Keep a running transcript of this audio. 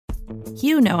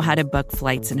You know how to book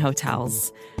flights and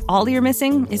hotels. All you're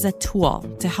missing is a tool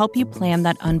to help you plan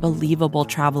that unbelievable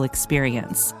travel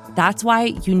experience. That's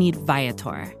why you need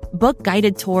Viator. Book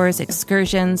guided tours,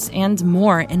 excursions, and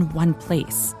more in one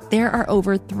place. There are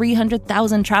over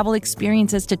 300,000 travel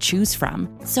experiences to choose from,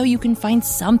 so you can find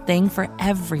something for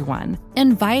everyone.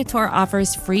 And Viator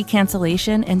offers free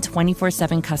cancellation and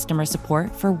 24/7 customer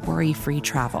support for worry-free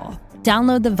travel.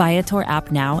 Download the Viator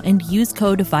app now and use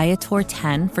code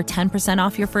Viator10 for 10%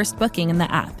 off your first booking in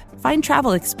the app. Find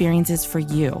travel experiences for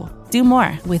you. Do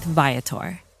more with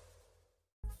Viator.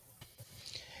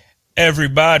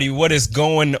 Everybody, what is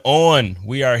going on?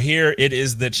 We are here. It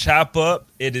is the Chop Up.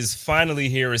 It is finally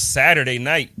here. It's Saturday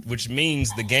night, which means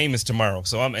the game is tomorrow.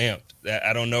 So I'm amped.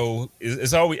 I don't know.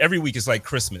 It's always every week. It's like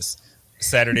Christmas.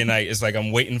 Saturday night. It's like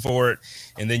I'm waiting for it.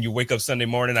 And then you wake up Sunday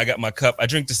morning. I got my cup. I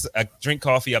drink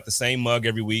coffee out the same mug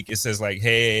every week. It says like,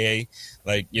 hey,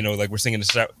 like, you know, like we're singing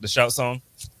the shout song.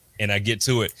 And I get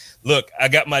to it. Look, I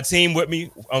got my team with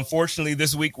me. Unfortunately,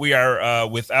 this week we are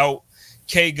without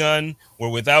K-Gun. We're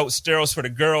without Steros for the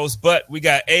girls, but we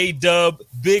got A-Dub,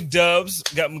 Big Dubs.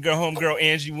 Got my homegirl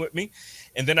Angie with me.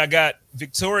 And then I got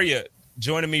Victoria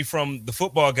joining me from the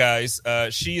football guys.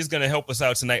 She is going to help us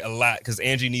out tonight a lot because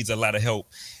Angie needs a lot of help.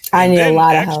 I need a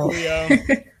lot of help.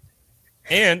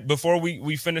 And before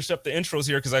we finish up the intros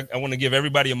here, because I want to give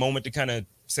everybody a moment to kind of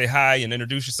say hi and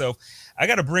introduce yourself, I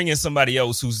got to bring in somebody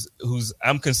else who's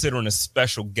I'm considering a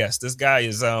special guest. This guy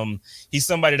is he's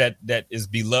somebody that is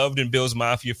beloved in Bills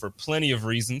Mafia for plenty of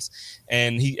reasons,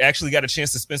 and he actually got a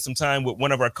chance to spend some time with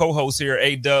one of our co-hosts here,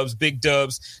 A-Dubs, Big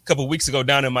Dubs, a couple weeks ago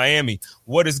down in Miami.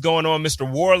 What is going on,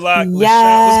 Mr. Warloc?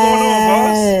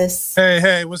 Yes. What's going on, boss?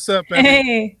 Hey, what's up,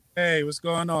 baby? Hey, what's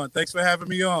going on? Thanks for having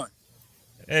me on.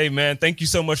 Hey, man, thank you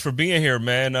so much for being here,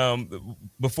 man.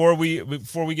 Before we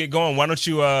get going, why don't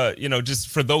you, just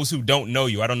for those who don't know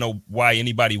you, I don't know why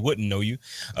anybody wouldn't know you.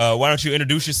 Why don't you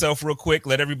introduce yourself real quick,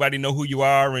 let everybody know who you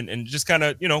are and just kind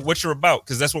of, what you're about,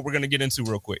 because that's what we're going to get into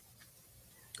real quick.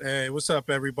 Hey, what's up,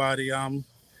 everybody? I'm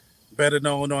better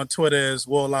known on Twitter as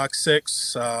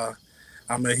Warloc6.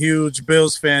 I'm a huge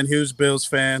Bills fan.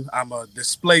 I'm a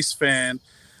displaced fan.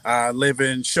 I live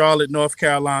in Charlotte, North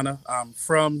Carolina. I'm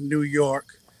from New York,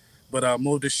 but I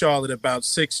moved to Charlotte about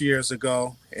 6 years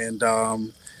ago. And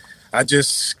I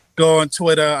just go on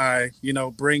Twitter. I,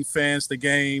 bring fans to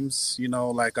games.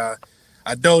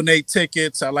 I donate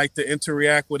tickets. I like to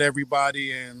interact with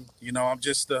everybody. And, I'm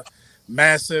just a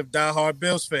massive diehard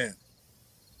Bills fan.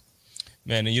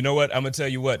 Man, and you know what? I'm going to tell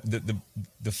you what,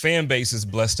 the fan base is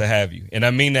blessed to have you. And I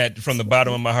mean that from the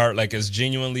bottom of my heart, like as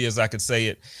genuinely as I could say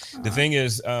it. The thing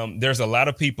is, there's a lot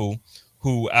of people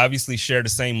who obviously share the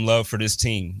same love for this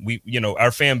team.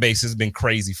 Our fan base has been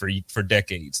crazy for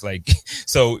decades.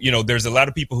 So there's a lot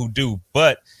of people who do.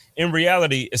 But in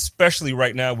reality, especially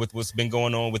right now with what's been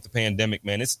going on with the pandemic,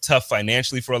 man, it's tough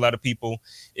financially for a lot of people.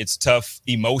 It's tough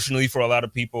emotionally for a lot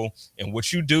of people. And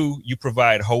what you do, you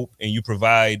provide hope and you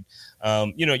provide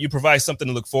you provide something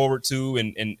to look forward to.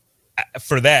 And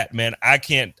for that, man, I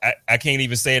can't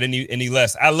even say it any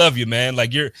less. I love you, man.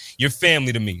 Like you're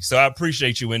family to me. So I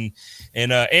appreciate you. And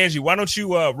Angie, why don't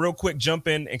you real quick jump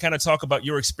in and kind of talk about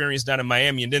your experience down in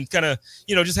Miami and then kind of,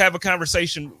 just have a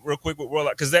conversation real quick with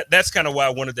Warloc, because that's kind of why I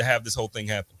wanted to have this whole thing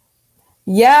happen.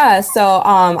 Yeah, so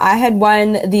I had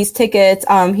won these tickets.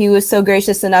 He was so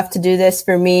gracious enough to do this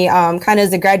for me, kind of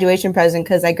as a graduation present,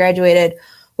 because I graduated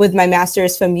with my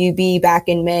master's from UB back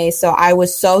in May. So I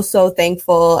was so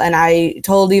thankful. And I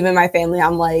told even my family,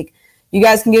 I'm like, you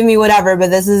guys can give me whatever, but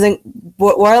this isn't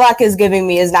what Warloc is giving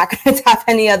me is not going to top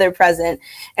any other present.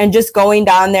 And just going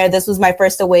down there, this was my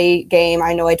first away game.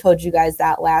 I know I told you guys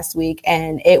that last week,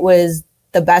 and it was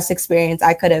the best experience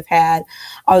I could have had.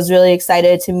 I was really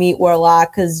excited to meet Warloc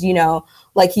because,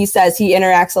 like he says, he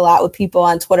interacts a lot with people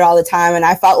on Twitter all the time. And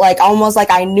I felt like almost like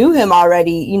I knew him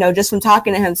already, just from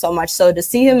talking to him so much. So to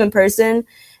see him in person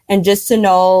and just to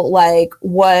know like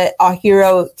what a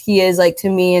hero he is like to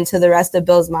me and to the rest of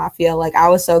Bills Mafia, like I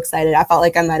was so excited. I felt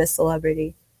like I met a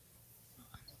celebrity.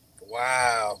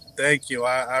 Wow. Thank you.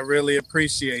 I really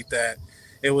appreciate that.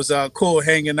 It was cool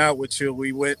hanging out with you.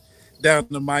 We went down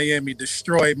to Miami,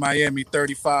 destroyed Miami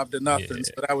 35-0. Yeah.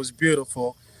 So that was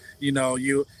beautiful.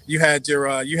 You had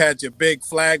your big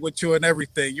flag with you and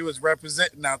everything. You was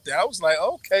representing out there. I was like,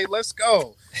 okay, let's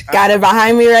go. Got it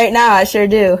behind me right now. I sure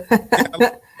do.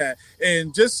 Yeah,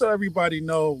 and just so everybody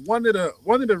know, one of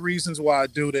the reasons why I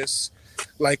do this,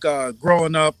 like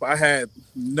growing up, I had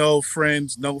no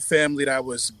friends, no family that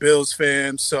was Bills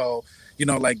fans. So,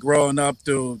 like growing up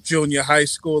through junior high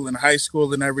school and high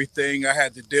school and everything, I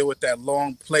had to deal with that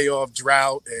long playoff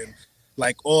drought and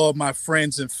like all my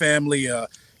friends and family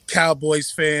Cowboys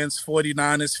fans,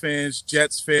 49ers fans,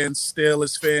 Jets fans,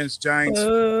 Steelers fans, Giants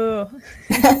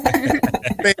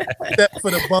except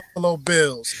for the Buffalo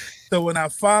Bills. So when I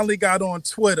finally got on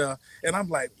Twitter, and I'm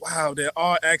like, wow, there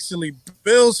are actually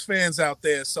Bills fans out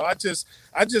there. So I just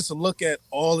look at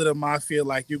all of the Mafia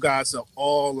like you guys are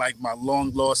all like my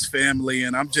long lost family,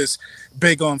 and I'm just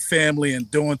big on family and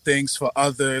doing things for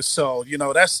others. So,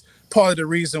 that's part of the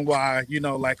reason why,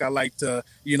 like I like to,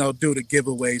 do the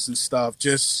giveaways and stuff.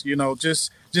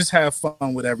 Just have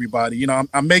fun with everybody.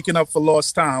 I'm making up for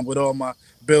lost time with all my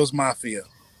Bills Mafia.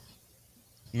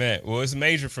 Man, well, it's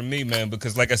major for me, man,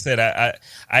 because like I said,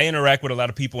 I interact with a lot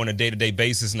of people on a day-to-day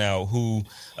basis now who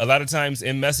a lot of times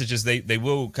in messages, they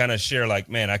will kind of share like,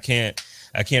 man, I can't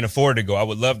afford to go. I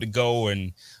would love to go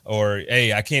or,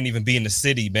 hey, I can't even be in the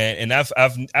city, man. And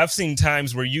I've seen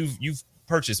times where you've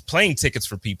purchase plane tickets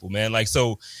for people, man. Like,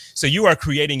 so you are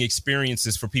creating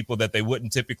experiences for people that they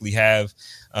wouldn't typically have.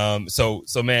 So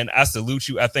man, I salute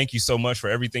you. I thank you so much for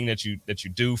everything that you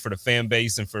do for the fan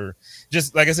base and for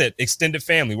just, like I said, extended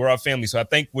family. We're our family. So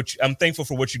I'm thankful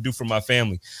for what you do for my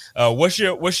family. What's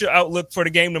your outlook for the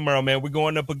game tomorrow, man? We're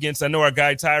going up against, I know our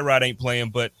guy Tyrod ain't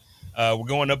playing, but we're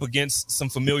going up against some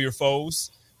familiar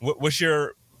foes. What's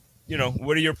your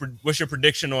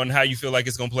prediction on how you feel like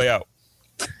it's going to play out?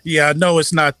 Yeah, I know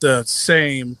it's not the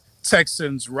same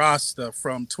Texans roster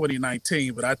from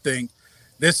 2019, but I think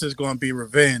this is going to be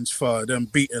revenge for them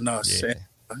beating us, in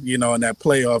that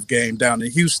playoff game down in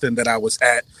Houston that I was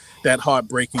at, that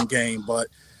heartbreaking game. But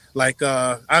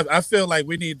I feel like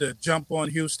we need to jump on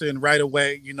Houston right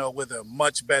away, with a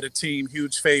much better team,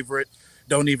 huge favorite.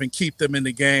 Don't even keep them in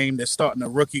the game. They're starting a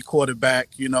rookie quarterback,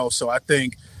 so I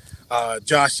think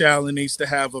Josh Allen needs to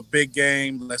have a big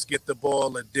game. Let's get the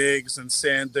ball to Diggs and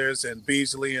Sanders and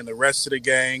Beasley and the rest of the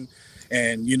gang.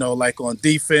 And, on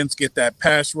defense, get that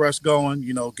pass rush going,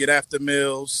 get after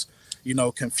Mills,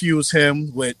 confuse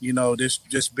him with, this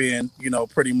just being,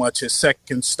 pretty much his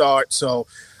second start. So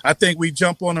I think we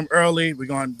jump on him early. We're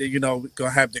going to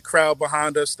have the crowd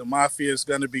behind us. The Mafia is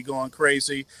going to be going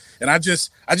crazy. And I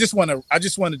just want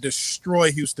to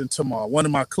destroy Houston tomorrow. One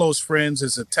of my close friends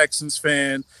is a Texans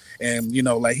fan. And,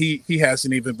 he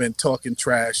hasn't even been talking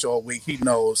trash all week. He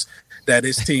knows that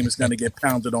his team is going to get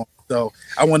pounded on. So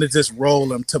I want to just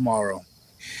roll him tomorrow.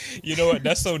 You know what?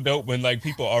 That's so dope when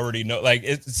people already know.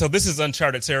 So this is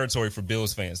uncharted territory for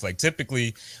Bills fans.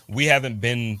 Typically we haven't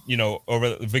been,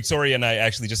 over. Victoria and I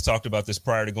actually just talked about this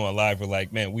prior to going live. We're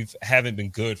like, man, haven't been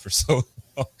good for so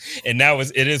long. And now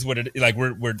it is what it like.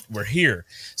 We're here.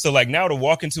 So now to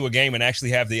walk into a game and actually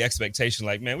have the expectation,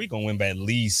 man, we're gonna win by at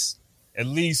least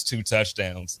 2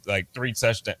 touchdowns, 3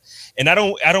 touchdowns. And I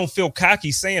don't feel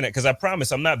cocky saying it because I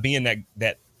promise I'm not being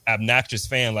that obnoxious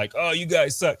fan oh, you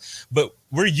guys suck, but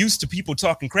we're used to people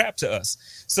talking crap to us.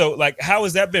 So how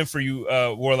has that been for you,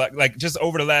 Warloc, just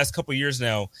over the last couple of years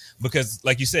now? Because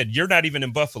like you said, you're not even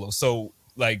in Buffalo. So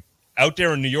out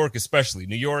there in New York, especially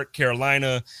New York,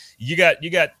 Carolina, you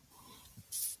got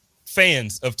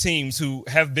fans of teams who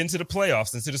have been to the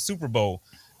playoffs and to the Super Bowl.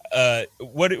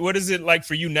 What is it like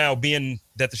for you now, being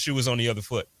that the shoe is on the other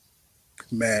foot?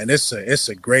 Man, it's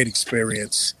a great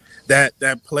experience. That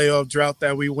playoff drought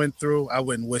that we went through, I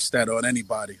wouldn't wish that on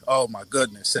anybody. Oh my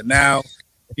goodness. And now,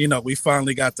 we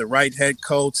finally got the right head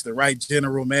coach, the right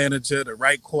general manager, the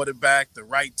right quarterback, the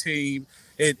right team.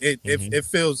 It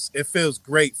feels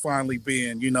great finally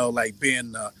being,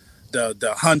 being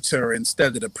the hunter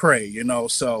instead of the prey,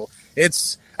 So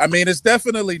it's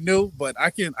definitely new, but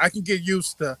I can get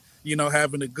used to,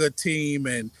 having a good team.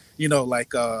 And,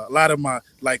 a lot of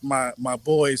my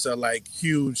boys are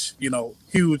huge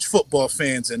football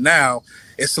fans. And now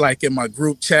it's in my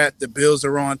group chat, the Bills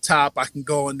are on top. I can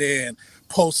go in there and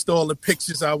post all the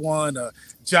pictures I want,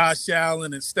 Josh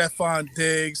Allen and Stephon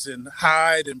Diggs and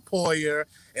Hyde and Poyer.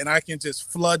 And I can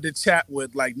just flood the chat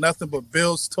with nothing but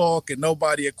Bills talk and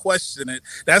nobody will question it.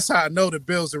 That's how I know the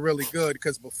Bills are really good.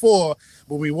 Because before,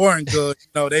 when we weren't good,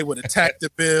 they would attack the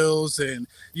Bills and,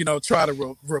 try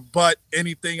to rebut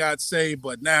anything I'd say.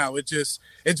 But now it just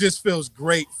feels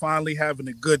great finally having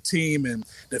a good team, and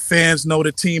the fans know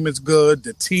the team is good.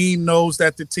 The team knows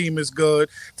that the team is good.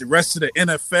 The rest of the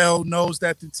NFL knows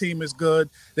that the team is good.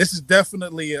 This is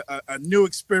definitely a new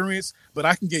experience, but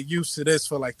I can get used to this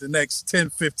for the next 10,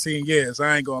 15 years.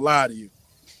 I ain't gonna lie to you.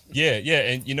 Yeah.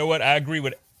 And you know what? I agree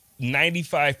with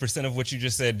 95% of what you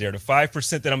just said there. The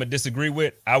 5% that I'm gonna disagree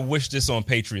with, I wish this on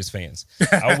Patriots fans.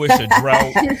 I wish a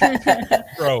drought,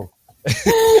 bro.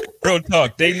 Real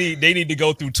talk. They need to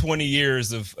go through 20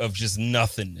 years of just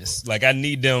nothingness. I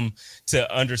need them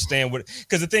to understand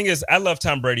because the thing is, I love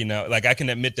Tom Brady now. I can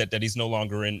admit that he's no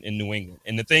longer in New England.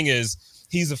 And the thing is,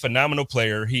 he's a phenomenal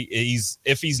player. He's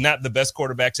if he's not the best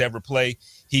quarterback to ever play,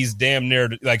 he's damn near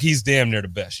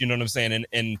the best. You know what I'm saying?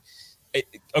 And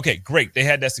okay, great. They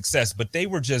had that success, but they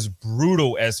were just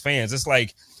brutal as fans. It's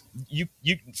like you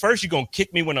first you're gonna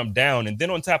kick me when I'm down, and then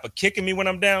on top of kicking me when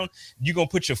I'm down, you're gonna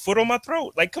put your foot on my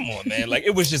throat. Like, come on, man. Like,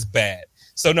 it was just bad.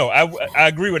 So no, I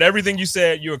agree with everything you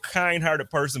said. You're a kind-hearted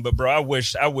person, but bro, I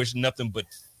wish nothing but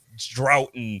drought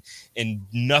and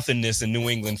nothingness in New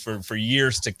England for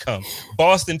years to come.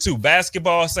 Boston too.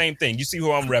 Basketball, same thing. You see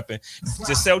who I'm repping.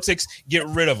 The Celtics, get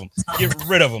rid of them. Get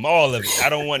rid of them. All of it. I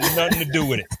don't want nothing to do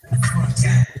with it.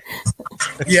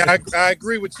 Yeah, I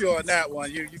agree with you on that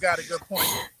one. You got a good point.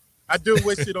 I do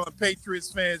wish it on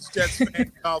Patriots fans, Jets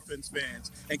fans, Dolphins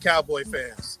fans, and Cowboy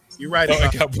fans. You're right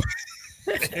about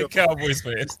and Cowboys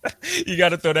fans. You got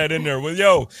to throw that in there. Well,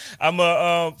 yo, I'm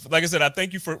like I said, I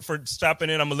thank you for stopping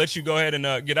in. I'm gonna let you go ahead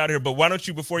and get out of here. But why don't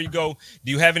you, before you go,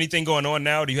 do you have anything going on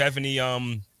now? Do you have any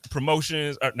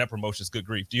promotions? Or not promotions? Good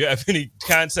grief. Do you have any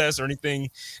contests or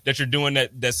anything that you're doing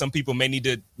that some people may need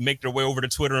to make their way over to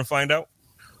Twitter and find out?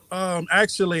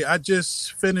 Actually, I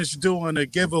just finished doing a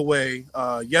giveaway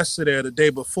yesterday or the day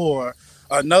before.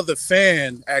 Another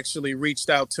fan actually reached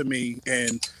out to me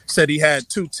and said he had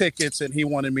 2 tickets and he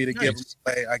wanted me to give them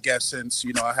away. I guess since,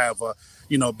 I have a,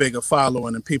 bigger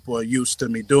following and people are used to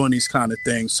me doing these kind of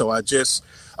things. So I just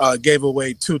gave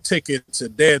away 2 tickets a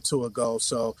day or 2 ago.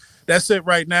 So that's it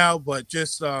right now. But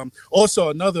just also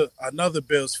another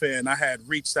Bills fan, I had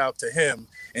reached out to him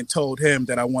and told him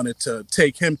that I wanted to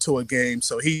take him to a game.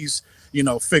 So he's,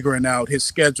 figuring out his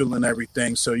schedule and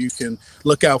everything. So you can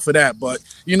look out for that. But,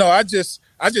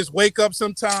 I just wake up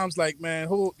sometimes like, man,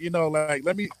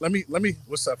 let me,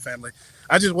 what's up, family?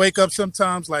 I just wake up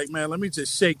sometimes like, man, let me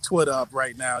just shake Twitter up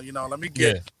right now. Let me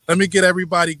get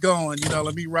everybody going,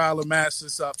 let me rile the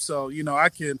masses up. So, I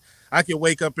can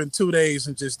wake up in 2 days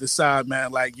and just decide,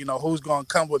 man, like, who's going to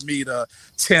come with me to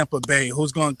Tampa Bay?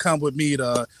 Who's going to come with me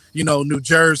to, New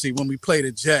Jersey when we play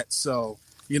the Jets? So,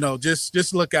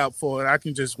 just look out for it. I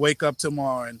can just wake up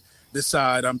tomorrow and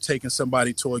decide I'm taking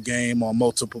somebody to a game or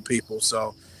multiple people.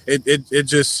 So it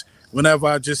just, whenever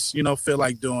I just, feel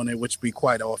like doing it, which be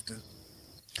quite often.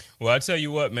 Well, I tell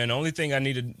you what, man, the only thing I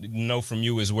need to know from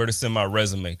you is where to send my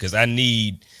resume, because I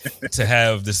need to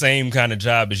have the same kind of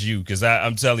job as you, because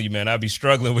I'm telling you, man, I'll be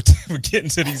struggling with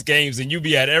getting to these games and you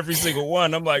be at every single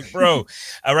one. I'm like, bro,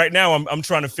 right now I'm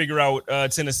trying to figure out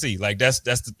Tennessee. Like that's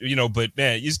the, but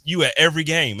man, you at every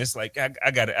game. It's like, I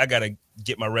gotta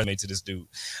get my resume to this dude.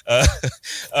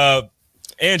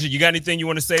 Andrew, you got anything you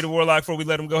want to say to Warloc before we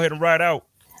let him go ahead and ride out?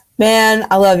 Man,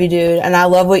 I love you, dude. And I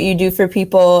love what you do for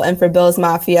people and for Bills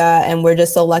Mafia. And we're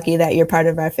just so lucky that you're part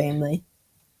of our family.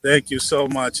 Thank you so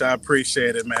much. I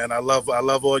appreciate it, man. I love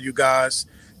all you guys.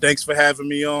 Thanks for having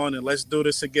me on. And let's do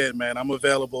this again, man. I'm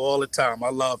available all the time. I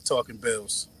love talking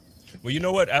Bills. Well, you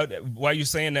know what? While you're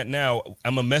saying that now,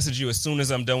 I'm going to message you as soon as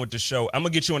I'm done with the show. I'm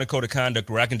going to get you on a code of conduct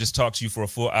where I can just talk to you for a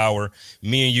full hour.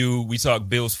 Me and you, we talk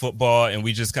Bills football, and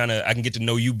we just I can get to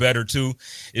know you better too.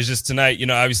 It's just tonight,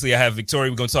 obviously I have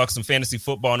Victoria. We're going to talk some fantasy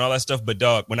football and all that stuff. But,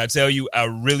 dog, when I tell you I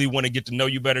really want to get to know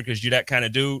you better because you're that kind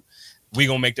of dude, we're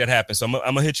going to make that happen. So I'm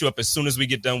going to hit you up as soon as we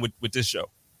get done with this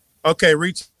show. Okay,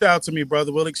 reach out to me,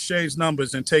 brother. We'll exchange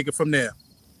numbers and take it from there.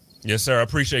 Yes, sir. I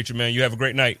appreciate you, man. You have a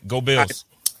great night. Go Bills.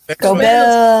 Go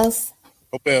Bills.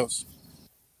 Go Bills.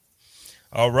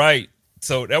 All right.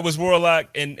 So that was Warloc.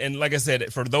 And like I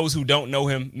said, for those who don't know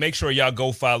him, make sure y'all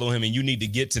go follow him, and you need to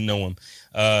get to know him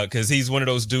because he's one of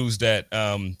those dudes that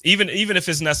even if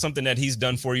it's not something that he's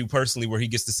done for you personally where he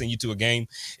gets to send you to a game,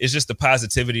 it's just the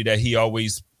positivity that he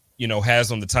always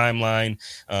has on the timeline,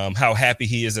 how happy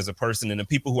he is as a person, and the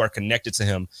people who are connected to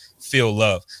him feel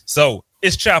love. So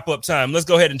it's chop up time. Let's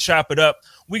go ahead and chop it up.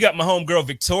 We got my homegirl,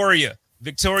 Victoria.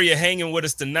 Victoria hanging with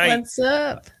us tonight. What's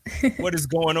up? What is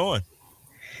going on?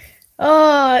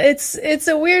 Oh, it's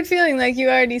a weird feeling, like you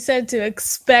already said, to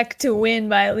expect to win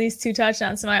by at least 2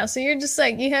 touchdowns tomorrow. So you're just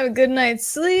like, you have a good night's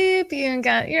sleep.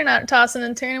 You're not tossing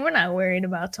and turning. We're not worried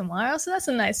about tomorrow. So that's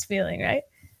a nice feeling, right?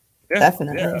 Yeah,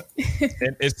 definitely. Yeah.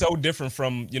 It's so different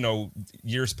from,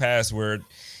 years past where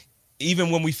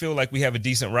even when we feel like we have a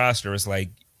decent roster, it's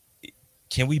like,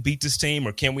 can we beat this team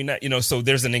or can we not? So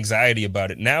there's an anxiety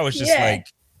about it. Now it's just like,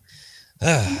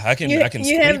 I can you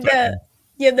have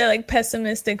that like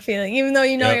pessimistic feeling, even though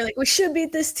you're like, we should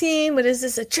beat this team, but is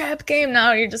this a trap game?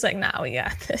 Now you're just like, nah, we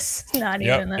got this. Not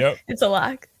even that. It's a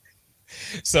lock.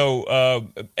 So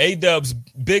A-Dubs,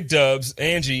 Big Dubs,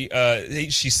 Angie,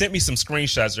 she sent me some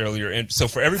screenshots earlier. And so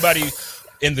for everybody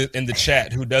in the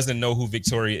chat who doesn't know who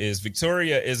Victoria is.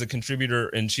 Victoria is a contributor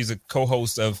and she's a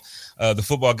co-host of the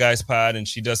Football Guys pod, and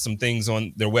she does some things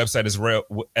on their website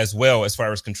as well as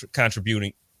far as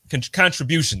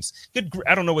contributions. Good,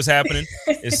 I don't know what's happening.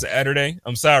 It's Saturday.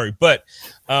 I'm sorry, but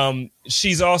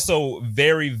she's also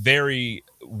very, very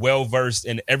well versed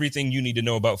in everything you need to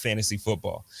know about fantasy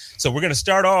football. So we're going to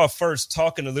start off first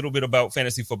talking a little bit about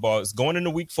fantasy football. It's going into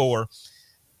week 4.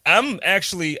 I'm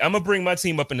gonna bring my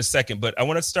team up in a second, but I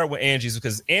want to start with Angie's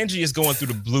because Angie is going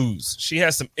through the blues. She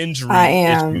has some injury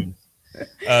issues.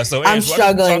 So I'm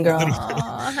struggling, girl.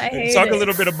 Talk a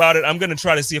little bit about it. I'm going to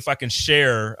try to see if I can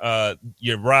share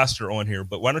your roster on here,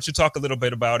 but why don't you talk a little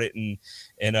bit about it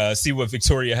and see what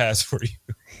Victoria has for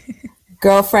you?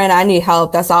 Girlfriend, I need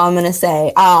help. That's all I'm going to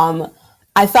say.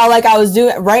 I felt like I was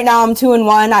doing, right now I'm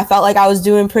 2-1. I felt like I was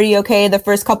doing pretty okay the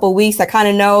first couple of weeks. I kind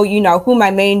of know, who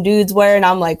my main dudes were. And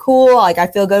I'm like, cool. Like, I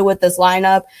feel good with this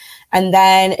lineup. And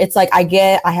then it's like, I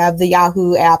have the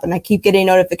Yahoo app and I keep getting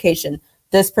notification.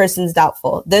 This person's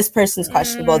doubtful. This person's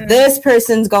questionable. This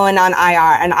person's going on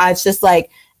IR. And it's just like,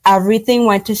 everything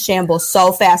went to shambles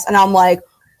so fast. And I'm like,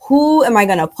 who am I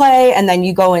going to play? And then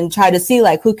you go and try to see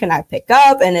like, who can I pick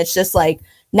up? And it's just like,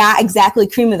 not exactly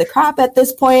cream of the crop at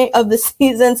this point of the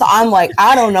season. So I'm like,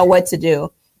 I don't know what to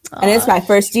do. And it's my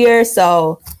first year.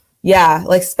 So yeah,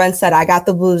 like Spence said, I got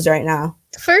the blues right now.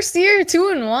 First year,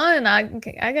 2-1.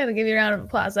 I got to give you a round of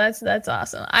applause. That's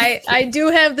awesome. I do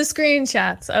have the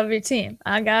screenshots of your team.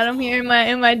 I got them here in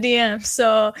my DM.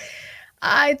 So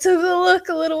I took a look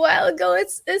a little while ago.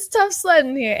 It's tough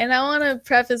sledding here, and I want to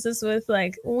preface this with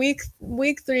like week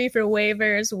 3 for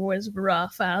waivers was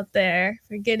rough out there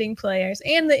for getting players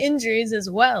and the injuries as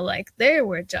well. Like there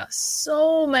were just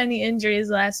so many injuries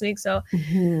last week, so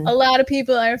a lot of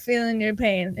people are feeling your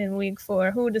pain in week 4.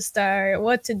 Who to start,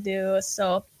 what to do.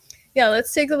 So yeah,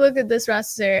 let's take a look at this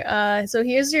roster. So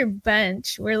here's your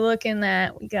bench. We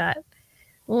got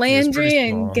Landry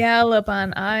and Gallup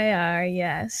on IR,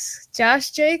 yes.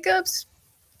 Josh Jacobs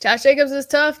is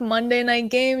tough. Monday night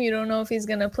game, you don't know if he's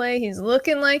going to play. He's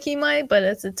looking like he might, but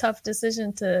it's a tough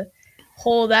decision to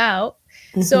hold out.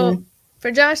 So for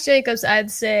Josh Jacobs,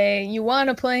 I'd say you want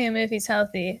to play him if he's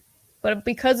healthy. But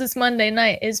because it's Monday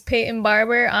night, is Peyton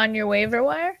Barber on your waiver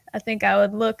wire? I think I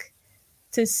would look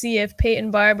to see if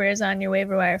Peyton Barber is on your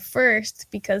waiver wire first,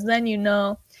 because then you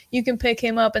can pick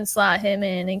him up and slot him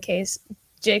in case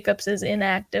Jacobs is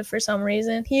inactive for some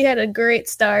reason. He had a great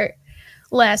start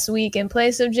last week in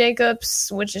place of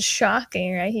Jacobs, which is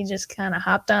shocking, right? He just kind of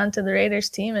hopped onto the Raiders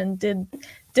team and did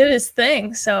his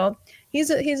thing. So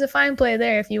he's a fine play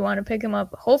there if you want to pick him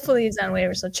up. Hopefully he's on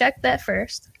waivers, so check that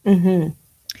first.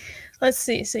 Let's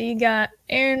see. So you got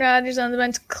Aaron Rodgers on the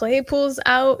bench. Claypool's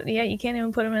out. Yeah, you can't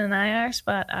even put him in an IR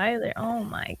spot either. Oh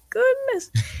my goodness.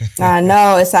 I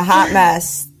know, it's a hot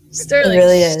mess. Sterling, it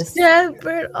really is.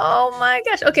 Shepard. Oh my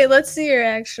gosh. Okay, let's see your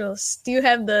actuals. Do you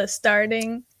have the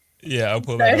starting? Yeah, I'll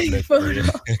pull that up for you.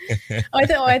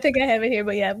 I think I have it here,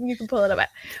 but yeah, you can pull it up.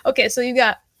 Okay, so you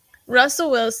got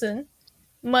Russell Wilson,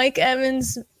 Mike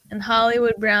Evans, and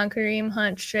Hollywood Brown, Kareem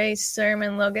Hunt, Trey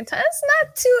Sermon, Logan. That's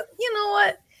not too. You know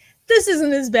what? This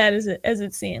isn't as bad as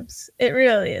it seems. It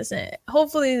really isn't.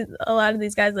 Hopefully, a lot of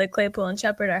these guys like Claypool and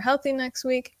Shepard are healthy next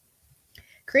week.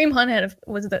 Kareem Hunt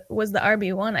was the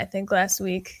RB1, I think, last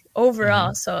week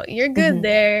overall. So you're good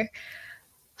there.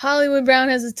 Hollywood Brown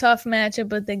has a tough matchup,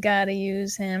 but they got to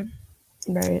use him.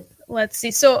 Right. Let's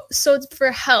see. So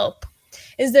for help,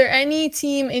 is there any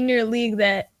team in your league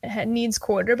that needs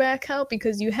quarterback help?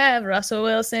 Because you have Russell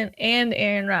Wilson and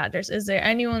Aaron Rodgers. Is there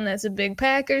anyone that's a big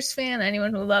Packers fan?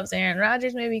 Anyone who loves Aaron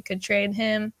Rodgers maybe could trade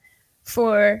him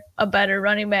for a better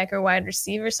running back or wide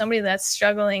receiver, somebody that's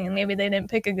struggling and maybe they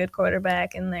didn't pick a good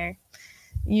quarterback and they're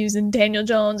using Daniel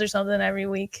Jones or something every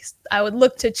week? I would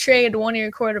look to trade one of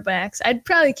your quarterbacks. I'd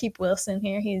probably keep Wilson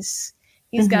here. He's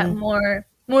got more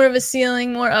of a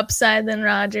ceiling, more upside than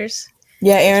Rodgers.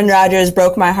 Yeah, Aaron Rodgers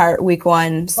broke my heart week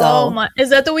 1. So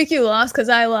is that the week you lost? Because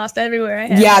I lost everywhere I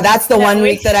had. Yeah, that's the one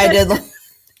week that I did.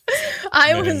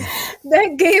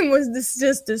 That game was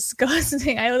just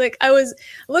disgusting. I was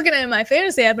looking at my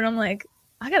fantasy app and I'm like,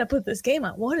 I gotta put this game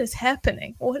on. What is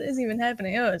happening? What is even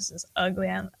happening? Oh, it's just ugly.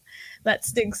 That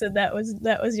stinks that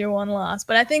was your one loss.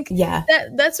 But I think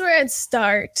that's where I'd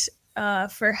start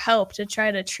for help to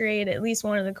try to trade at least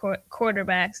one of the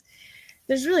quarterbacks.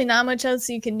 There's really not much else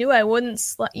you can do.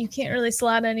 You can't really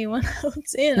slot anyone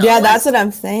else in. Yeah, that's what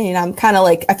I'm saying. I'm kind of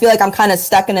like, I feel like I'm kind of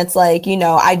stuck, and it's like,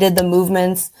 I did the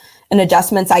movements and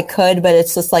adjustments I could, but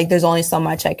it's just like, there's only so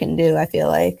much I can do, I feel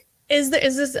like. Is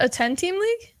this a 10-team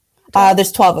league? 12?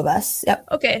 There's 12 of us. Yep.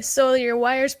 Okay, so your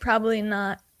wire's probably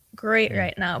not great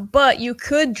right now. But you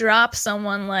could drop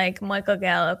someone like Michael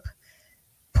Gallup,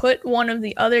 put one of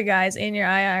the other guys in your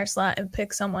IR slot, and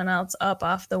pick someone else up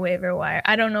off the waiver wire.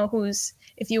 I don't know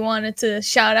if you wanted to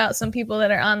shout out some people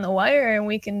that are on the wire, and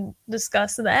we can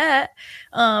discuss that.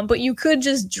 But you could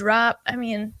just drop, I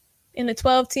mean, in the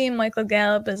 12 team, Michael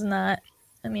Gallup is not,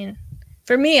 I mean,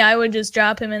 for me, I would just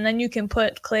drop him, and then you can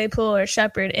put Claypool or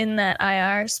Shepard in that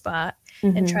IR spot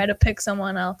and try to pick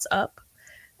someone else up.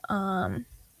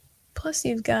 Plus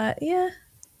you've got,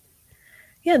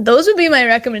 those would be my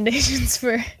recommendations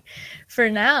for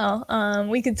now.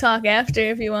 We could talk after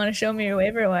if you want to show me your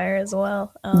waiver wire as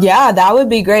well. Yeah, that would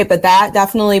be great. But that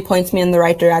definitely points me in the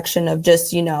right direction of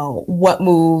just, what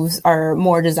moves are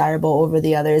more desirable over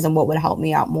the others and what would help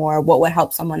me out more, what would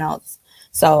help someone else.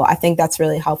 So I think that's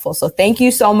really helpful. So thank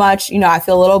you so much. I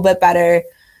feel a little bit better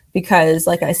because,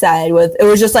 like I said, it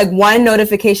was just like one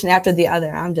notification after the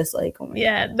other. I'm just like, oh my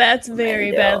God, that's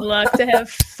very bad luck to have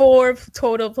 4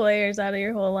 total players out of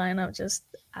your whole lineup just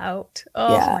out.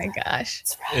 Oh my gosh,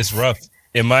 it's rough.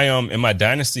 In my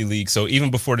dynasty league, so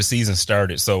even before the season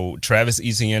started, so Travis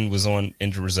Etienne was on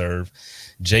injured reserve.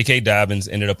 J.K. Dobbins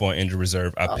ended up on injured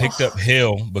reserve. I picked up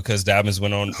Hill because Dobbins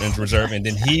went on injured reserve, and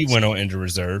then he went on injured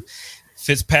reserve.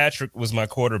 Fitzpatrick was my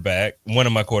quarterback, one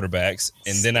of my quarterbacks,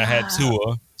 and then I had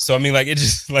Tua. So I mean, like, it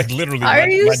just like literally my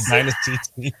dynasty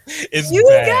team is you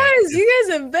bad. You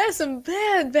guys have some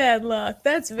bad luck.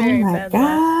 That's very bad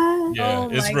luck. Yeah,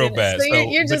 it's real bad. So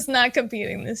you're just not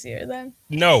competing this year then?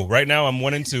 No, right now I'm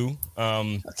 1-2.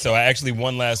 So I actually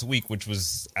won last week, which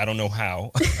was, I don't know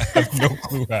how. I have no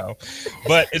clue how,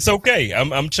 but it's okay.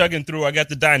 I'm chugging through. I got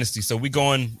the dynasty, so we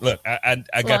going. Look, I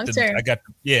got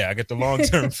the long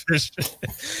term vision.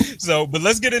 So, but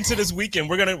let's get into this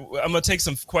weekend. I'm gonna take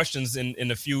some questions in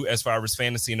a few as far as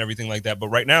fantasy and everything like that. But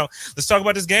right now, let's talk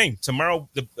about this game tomorrow.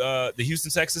 The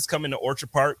Houston Texans come into Orchard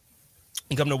Park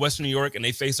and come to Western New York, and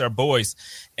they face our boys.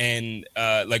 And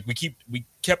like we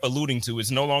kept alluding to,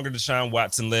 it's no longer Deshaun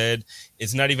Watson led.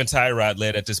 It's not even Tyrod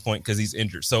led at this point because he's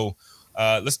injured. So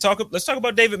let's talk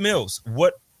about David Mills.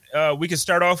 What we can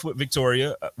start off with,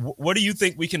 Victoria. What do you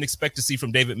think we can expect to see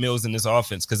from David Mills in this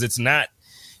offense? Because it's not.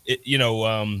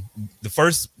 The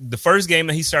first game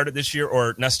that he started this year,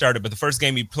 or not started, but the first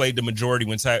game he played the majority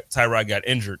when Tyrod got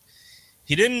injured,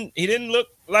 he didn't look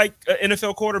like an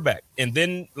NFL quarterback. And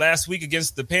then last week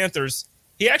against the Panthers,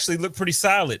 he actually looked pretty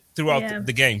solid throughout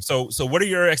the game. So what are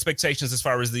your expectations as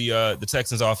far as the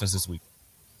Texans offense this week?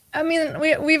 I mean,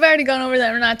 we've already gone over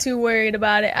that. We're not too worried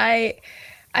about it.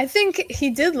 I think he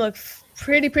did look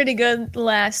pretty good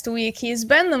last week. He's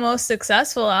been the most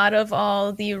successful out of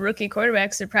all the rookie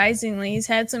quarterbacks, surprisingly. He's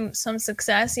had some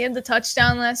success. He had the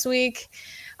touchdown last week.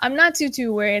 I'm not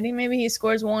too worried. Maybe he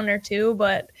scores 1 or 2,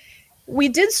 but we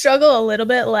did struggle a little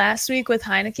bit last week with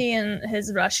Heineke and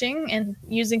his rushing and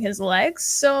using his legs.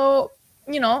 So,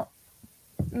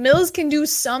 Mills can do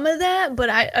some of that, but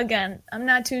I'm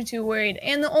not too worried.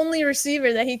 And the only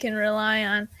receiver that he can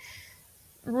really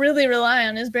rely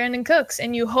on is Brandon Cooks,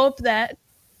 and you hope that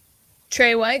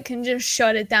Trey White can just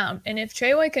shut it down. And if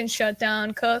Trey White can shut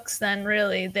down Cooks, then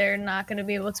really they're not going to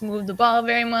be able to move the ball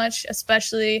very much,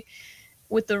 especially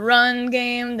with the run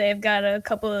game. They've got a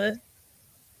couple of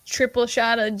triple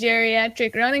shot of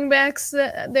geriatric running backs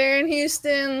there in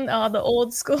Houston, all the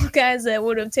old school guys that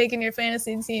would have taken your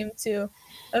fantasy team to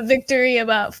a victory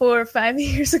about 4 or 5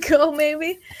 years ago,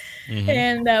 maybe. Mm-hmm.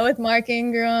 And with Mark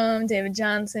Ingram, David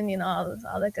Johnson, all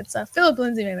that good stuff. Philip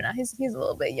Lindsay, maybe not. He's a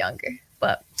little bit younger,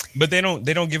 but they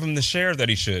don't give him the share that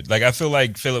he should. Like, I feel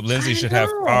like Philip Lindsay should have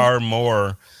far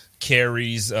more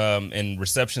carries and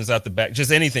receptions out the back.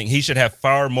 Just anything. He should have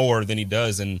far more than he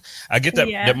does. And I get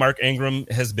that Mark Ingram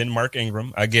has been Mark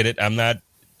Ingram. I get it. I'm not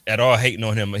at all hating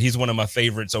on him. He's one of my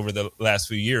favorites over the last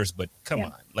few years. But come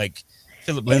on, like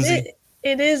Philip Lindsay.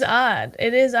 It is odd.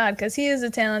 It is odd because he is a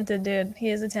talented dude.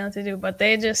 But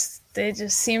they just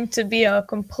seem to be a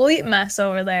complete mess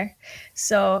over there.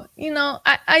 So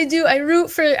I root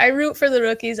for the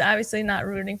rookies. Obviously, not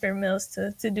rooting for Mills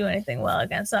to do anything well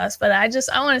against us. But I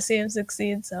want to see him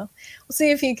succeed. So we'll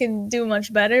see if he can do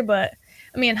much better. But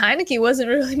I mean, Heineke wasn't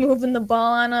really moving the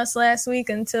ball on us last week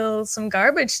until some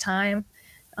garbage time.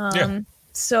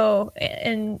 So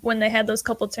and when they had those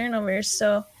couple turnovers,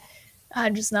 so.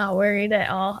 I'm just not worried at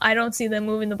all. I don't see them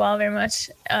moving the ball very much.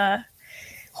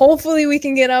 Hopefully we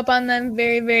can get up on them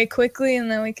very, very quickly,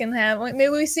 and then we can maybe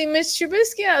we see Mitch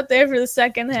Trubisky out there for the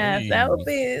second half. That would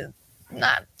be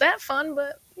not that fun,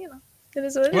 but It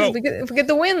is what it is. If we get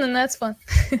the win, then that's fun.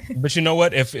 But you know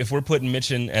what? If we're putting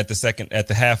Mitch in at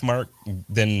the half mark,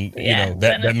 then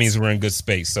that means we're in good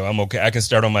space. So I'm okay. I can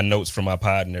start on my notes for my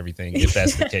pod and everything if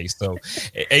that's the case. So,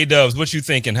 A-Dubs, what you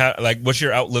thinking? What's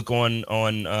your outlook on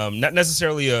not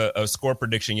necessarily a score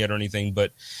prediction yet or anything,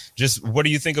 but just what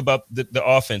do you think about the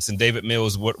offense and David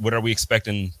Mills? What are we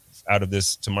expecting out of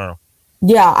this tomorrow?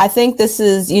 Yeah, I think this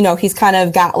is, he's kind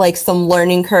of got like some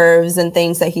learning curves and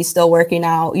things that he's still working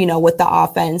out, with the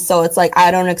offense. So it's like,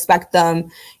 I don't expect them,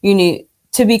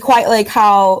 to be quite like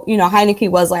how,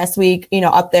 Heineke was last week,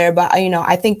 up there. But,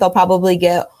 I think they'll probably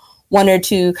get one or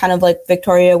two, kind of like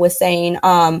Victoria was saying.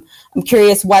 I'm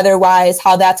curious weather-wise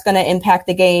how that's going to impact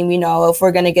the game. If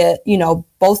we're going to get,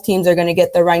 both teams are going to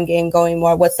get the run game going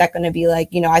more. What's that going to be like?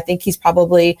 I think he's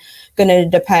probably going to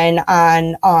depend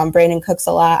on Brandon Cooks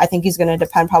a lot. I think he's going to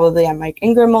depend probably on Mike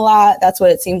Ingram a lot. That's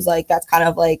what it seems like. That's kind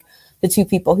of like the two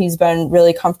people he's been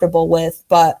really comfortable with.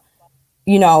 But,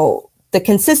 the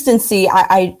consistency,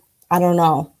 I don't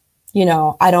know.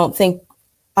 I don't think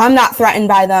I'm not threatened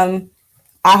by them.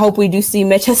 I hope we do see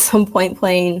Mitch at some point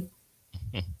playing.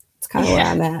 It's kind of where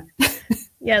I'm at.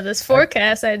 Yeah, this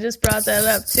forecast, I just brought that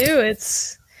up too.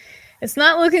 It's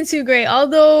not looking too great.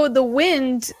 Although the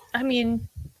wind,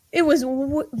 it was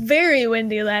very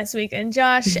windy last week, and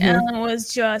Josh Allen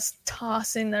was just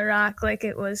tossing the rock like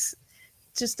it was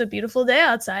just a beautiful day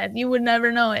outside. You would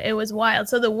never know it. It was wild.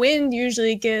 So the wind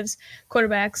usually gives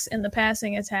quarterbacks in the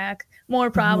passing attack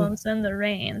more problems than the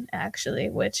rain,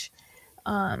 actually, which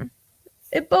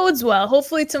it bodes well.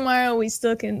 Hopefully tomorrow we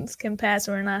still can pass.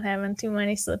 We're not having too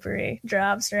many slippery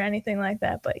drops or anything like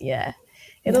that. But yeah,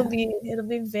 it'll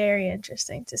be very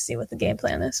interesting to see what the game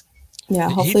plan is. Yeah,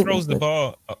 hopefully he throws the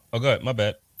ball. Oh, go ahead. My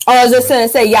bad. Oh, I was just going to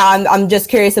say, yeah, I'm just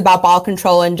curious about ball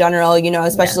control in general,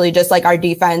 especially just like our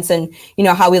defense and,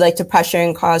 how we like to pressure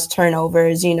and cause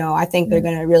turnovers. I think they're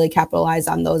going to really capitalize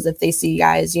on those if they see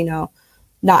guys,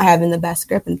 not having the best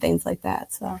grip and things like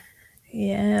that. So.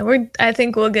 Yeah, I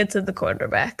think we'll get to the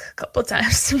quarterback a couple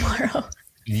times tomorrow.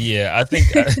 Yeah,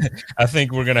 I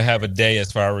think we're gonna have a day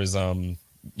as far as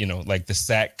like the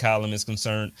sack column is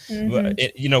concerned. But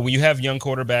when you have young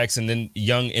quarterbacks and then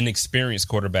young inexperienced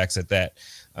quarterbacks at that,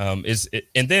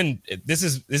 and then this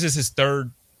is his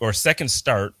third or second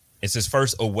start. It's his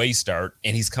first away start,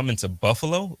 and he's coming to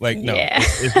Buffalo.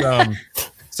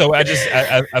 So I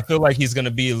feel like he's going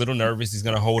to be a little nervous. He's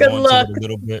going to hold on to it a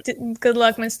little bit. Good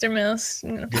luck, Mr. Mills.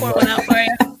 I'm going to pour one out for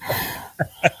you.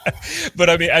 But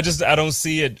I don't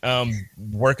see it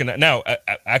working. Now,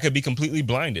 I could be completely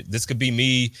blinded. This could be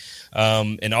me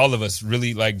and all of us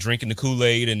really like drinking the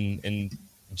Kool-Aid and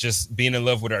just being in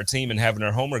love with our team and having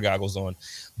our Homer goggles on.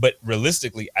 But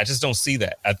realistically, I just don't see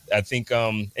that. I think,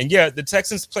 the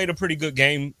Texans played a pretty good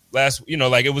game last.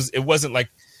 It wasn't like.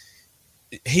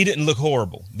 He didn't look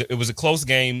horrible. It was a close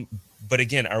game. But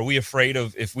again, are we afraid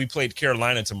of if we played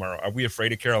Carolina tomorrow? Are we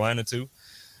afraid of Carolina too?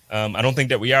 I don't think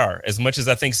that we are. As much as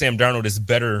I think Sam Darnold is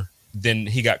better than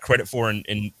he got credit for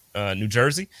in New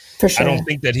Jersey, for sure. I don't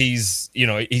think that he's,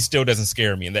 he still doesn't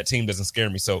scare me and that team doesn't scare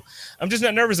me. So I'm just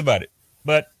not nervous about it.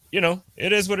 But,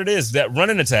 it is what it is. That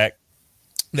running attack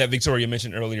that Victoria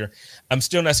mentioned earlier, I'm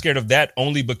still not scared of that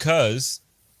only because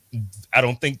I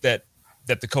don't think that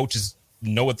the coaches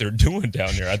know what they're doing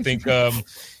down there. I think,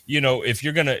 if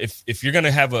you're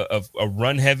gonna have a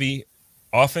run heavy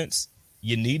offense,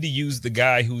 you need to use the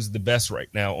guy who's the best right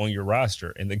now on your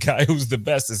roster, and the guy who's the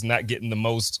best is not getting the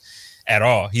most at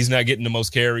all. He's not getting the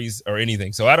most carries or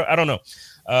anything. So I don't know.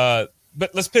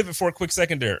 But let's pivot for a quick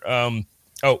second there.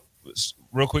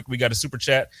 Real quick, we got a super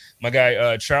chat. My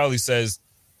guy Charlie says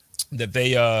that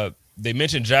they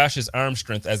mentioned Josh's arm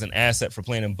strength as an asset for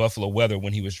playing in Buffalo weather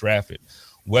when he was drafted.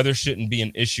 Weather shouldn't be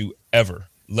an issue ever.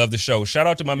 Love the show. Shout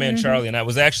out to my man Charlie. And I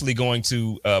was actually going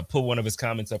to pull one of his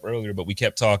comments up earlier, but we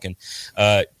kept talking.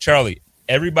 Charlie,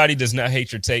 everybody does not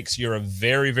hate your takes. You're a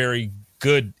very, very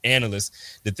good analyst.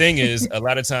 The thing is, a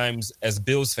lot of times as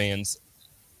Bills fans,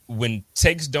 when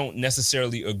takes don't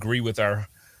necessarily agree with our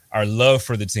love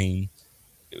for the team,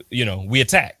 we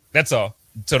attack. That's all.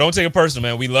 So don't take it personal,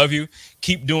 man. We love you.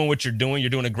 Keep doing what you're doing. You're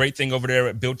doing a great thing over there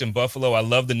at Built in Buffalo. I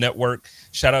love the network.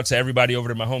 Shout out to everybody over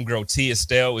there. My homegirl T.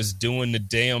 Estelle is doing the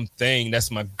damn thing.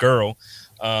 That's my girl.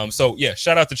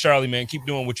 Shout out to Charlie, man. Keep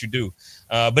doing what you do.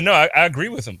 But no, I agree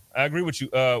with him. I agree with you.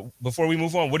 Before we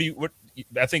move on,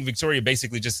 I think Victoria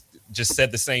basically just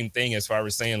said the same thing as far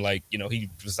as saying, like, he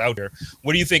was out there.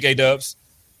 What do you think, A-Dubs?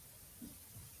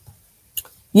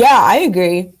 Yeah, I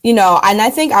agree. And I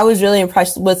think I was really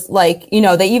impressed with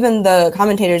the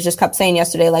commentators just kept saying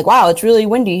yesterday, like, wow, it's really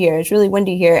windy here. It's really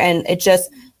windy here. And it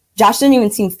just, Josh didn't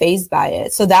even seem fazed by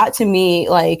it. So that to me,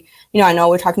 like, you know, I know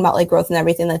we're talking about like growth and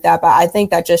everything like that, but I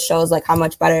think that just shows like how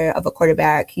much better of a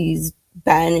quarterback he's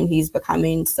been and he's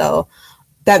becoming. So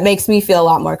that makes me feel a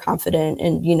lot more confident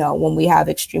in, you know, when we have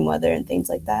extreme weather and things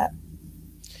like that.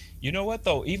 You know what,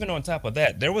 though? Even on top of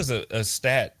that, there was a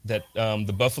stat that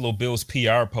the Buffalo Bills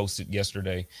PR posted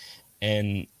yesterday.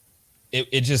 And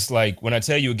it just, like, when I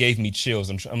tell you it gave me chills,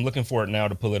 I'm looking for it now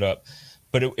to pull it up.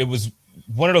 But it was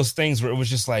one of those things where it was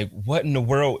just like, what in the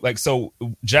world? Like, so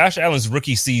Josh Allen's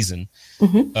rookie season,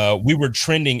 we were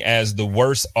trending as the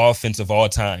worst offense of all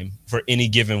time for any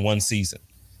given one season.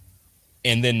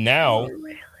 And then now,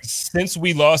 since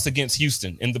we lost against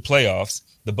Houston in the playoffs,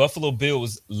 the Buffalo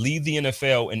Bills lead the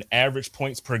NFL in average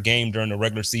points per game during the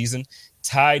regular season,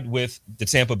 tied with the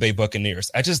Tampa Bay Buccaneers.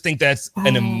 I just think that's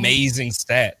an amazing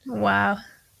stat. Wow.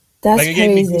 That's like, it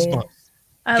crazy. gave me goosebumps.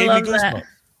 I love that.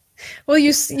 Well,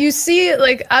 you see,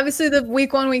 like, obviously the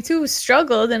week 1, week 2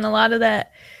 struggled, and a lot of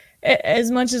that, as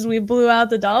much as we blew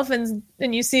out the Dolphins,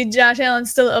 and you see Josh Allen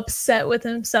still upset with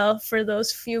himself for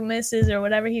those few misses or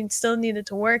whatever he still needed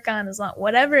to work on, as long,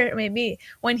 whatever it may be.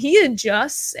 When he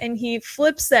adjusts and he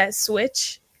flips that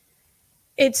switch,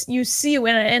 you see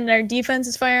when, and our defense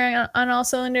is firing on all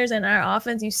cylinders, and our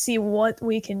offense, you see what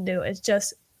we can do. It's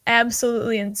just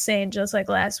absolutely insane, just like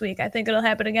last week. I think it'll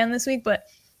happen again this week, but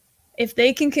if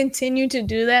they can continue to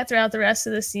do that throughout the rest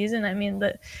of the season, I mean,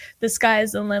 the sky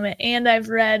is the limit. And I've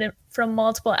read from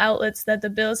multiple outlets that the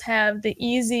Bills have the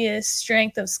easiest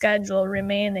strength of schedule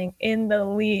remaining in the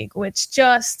league, which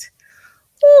just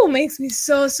makes me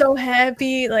so, so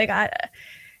happy. Like,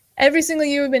 every single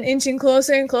year we've been inching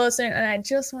closer and closer, and I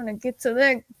just want to get to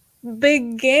that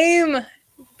big game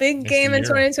in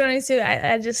 2022.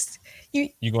 I just –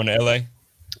 You going to LA?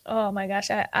 Oh, my gosh.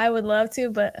 I would love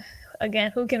to, but –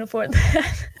 again, who can afford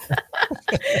that?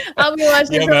 I'll be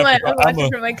watching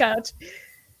from my couch.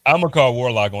 I'm going to call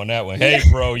Warloc on that one. Hey,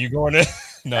 bro, you going to?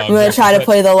 No, I'm going to try to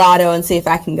play the lotto and see if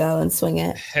I can go and swing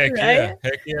it. Heck yeah.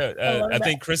 I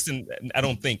think Kristen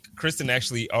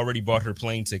actually already bought her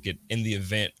plane ticket in the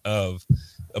event of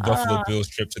a Buffalo Bills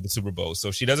trip to the Super Bowl.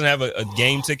 So she doesn't have a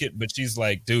game ticket, but she's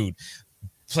like, dude,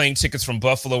 plane tickets from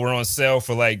Buffalo were on sale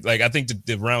for like I think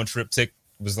the round trip ticket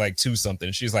was like 2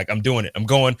 something. She's like, I'm doing it. I'm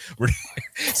going.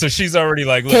 So she's already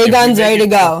like, look, K-Gun's ready to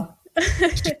go.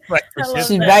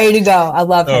 She's ready to go. I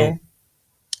love her.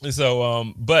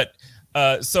 So,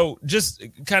 so just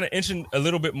kind of inching a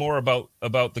little bit more about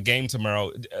the game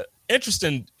tomorrow.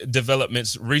 Interesting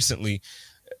developments recently.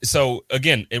 So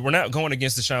again, we're not going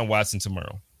against Deshaun Watson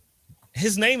tomorrow.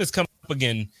 His name has come up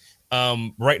again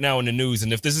right now in the news.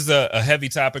 And if this is a heavy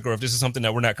topic, or if this is something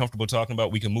that we're not comfortable talking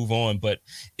about, we can move on. But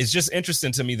it's just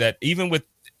interesting to me that even with,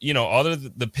 you know, all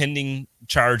of the pending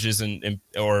charges I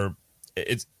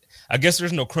guess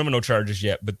there's no criminal charges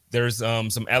yet, but there's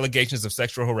some allegations of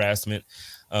sexual harassment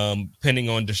pending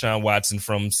on Deshaun Watson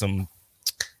from some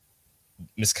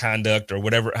misconduct or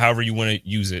whatever, however you want to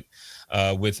use it,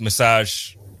 with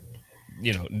massage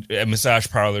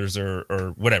parlors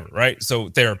or whatever. Right. So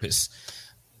therapists.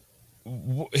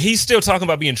 He's still talking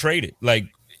about being traded,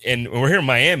 and we're here in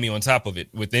Miami on top of it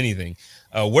with anything.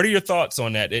 What are your thoughts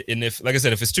on that? And if, like I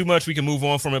said, if it's too much, we can move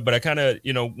on from it. But I kind of,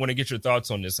 want to get your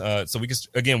thoughts on this. So we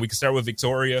can start with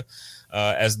Victoria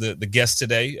as the guest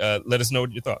today. Let us know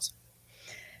your thoughts.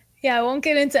 Yeah, I won't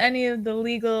get into any of the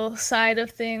legal side of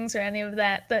things or any of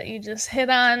that you just hit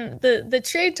on. The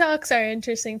trade talks are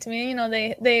interesting to me.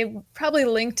 They probably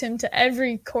linked him to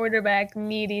every quarterback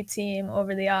needy team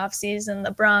over the offseason, the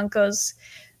Broncos,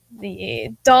 the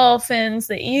Dolphins,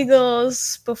 the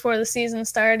Eagles before the season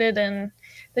started, and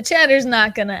the chatter's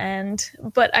not going to end.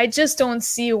 But I just don't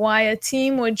see why a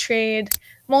team would trade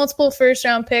multiple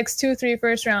first-round picks, 2-3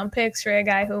 first-round picks for a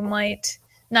guy who might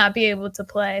not be able to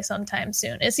play sometime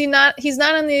soon. Is he not? He's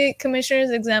not on the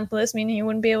commissioner's exempt list, meaning he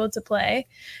wouldn't be able to play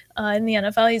in the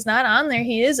NFL. He's not on there.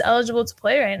 He is eligible to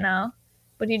play right now,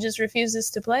 but he just refuses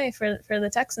to play for the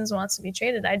Texans, wants to be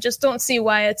traded. I just don't see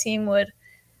why a team would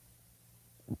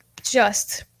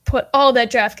just put all that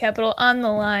draft capital on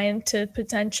the line to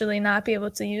potentially not be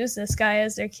able to use this guy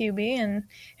as their QB. And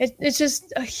it's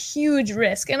just a huge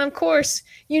risk. And of course,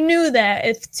 you knew that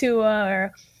if Tua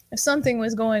or if something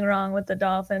was going wrong with the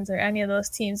Dolphins or any of those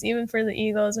teams, even for the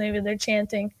Eagles, maybe they're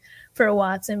chanting for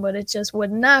Watson, but it just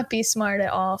would not be smart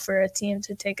at all for a team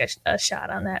to take a shot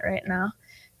on that right now.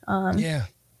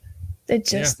 It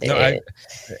just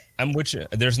I'm with you.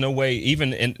 There's no way,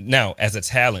 even now as a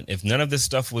talent, if none of this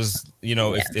stuff was,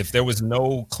 if there was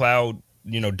no cloud,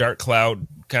 dark cloud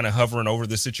kind of hovering over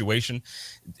the situation,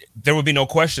 there would be no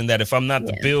question that if I'm not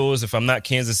the Bills, if I'm not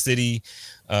Kansas City,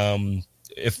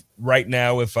 if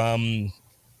I'm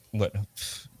what,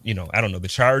 I don't know, the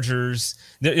Chargers.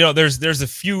 There's a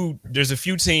few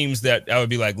teams that I would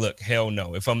be like, look, hell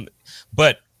no.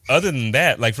 But other than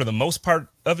that, like for the most part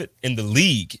of it in the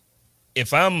league,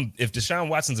 if Deshaun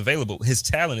Watson's available, his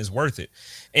talent is worth it.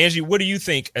 Angie, what do you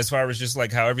think as far as just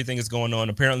like how everything is going on?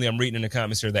 Apparently, I'm reading in the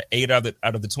comments here that 8 out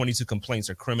of the 22 complaints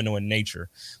are criminal in nature,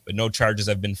 but no charges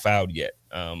have been filed yet.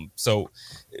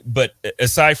 But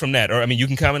aside from that, or I mean, you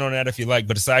can comment on that if you like.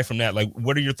 But aside from that, like,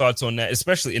 what are your thoughts on that?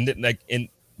 Especially in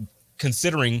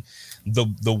considering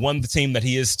the team that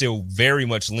he is still very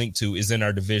much linked to is in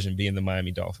our division, being the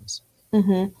Miami Dolphins.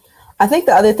 Mm-hmm. I think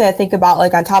the other thing I think about,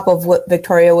 like on top of what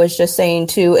Victoria was just saying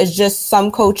too, is just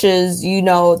some coaches,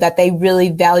 that they really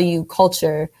value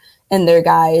culture in their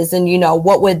guys. And,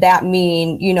 what would that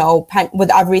mean, with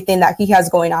everything that he has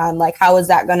going on? Like, how is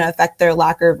that going to affect their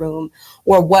locker room,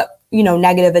 or what,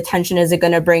 negative attention is it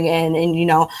going to bring in?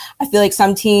 And, I feel like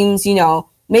some teams,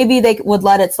 maybe they would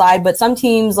let it slide, but some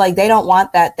teams, like, they don't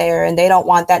want that there, and they don't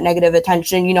want that negative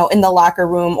attention, in the locker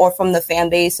room or from the fan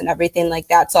base and everything like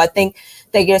that. So I think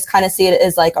they just kind of see it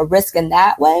as like a risk in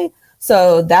that way.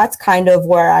 So that's kind of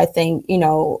where I think,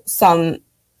 some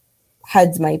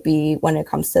heads might be when it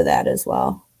comes to that as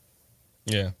well.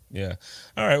 Yeah.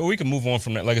 All right. Well, we can move on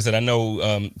from that. Like I said, I know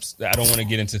I don't want to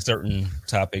get into certain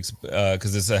topics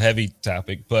because it's a heavy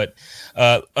topic. But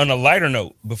on a lighter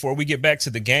note, before we get back to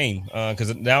the game,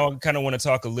 because now I kind of want to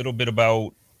talk a little bit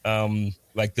about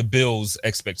like the Bills'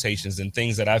 expectations and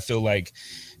things that I feel like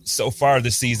so far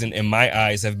this season, in my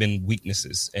eyes, have been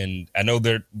weaknesses. And I know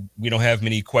we don't have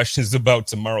many questions about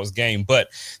tomorrow's game, but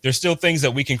there's still things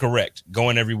that we can correct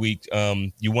going every week.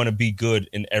 You want to be good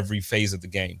in every phase of the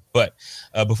game. But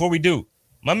before we do,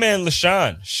 my man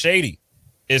LaShawn Shady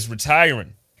is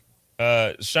retiring.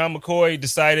 Sean McCoy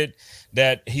decided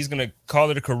that he's going to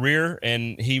call it a career,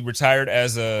 and he retired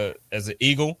as an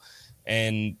Eagle.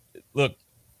 And look,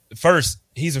 first,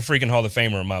 he's a freaking Hall of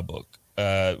Famer in my book.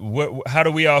 How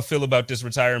do we all feel about this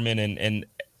retirement? And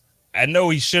I know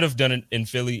he should have done it in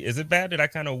Philly. Is it bad that I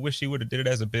kind of wish he would have did it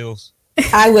as a Bills?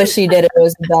 I wish he did it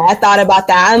as a Bill. I thought about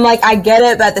that. I'm like, I get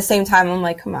it, but at the same time, I'm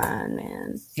like, come on,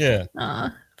 man. Yeah.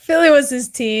 Philly was his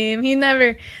team.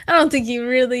 I don't think he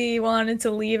really wanted to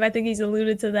leave. I think he's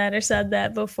alluded to that or said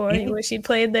that before. Mm-hmm. He wished he'd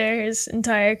played there his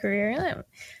entire career. That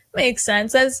makes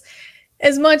sense.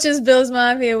 As much as Bills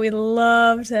Mafia, we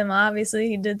loved him. Obviously,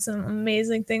 he did some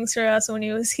amazing things for us when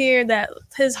he was here. That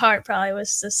his heart probably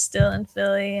was just still in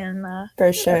Philly, and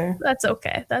for sure, that's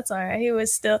okay. That's all right. He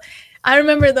was still. I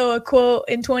remember though a quote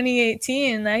in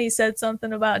 2018 that he said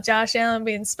something about Josh Allen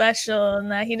being special,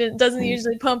 and that he doesn't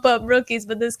usually pump up rookies,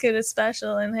 but this kid is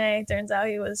special. And hey, turns out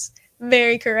he was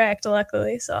very correct,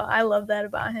 luckily. So I love that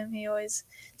about him. He always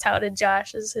touted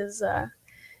Josh as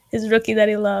his rookie that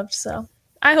he loved. So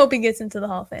I hope he gets into the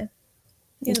Hall of Fame.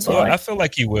 He's a boy. Well, I feel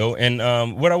like he will. And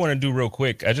what I want to do real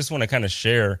quick, I just want to kind of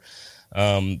share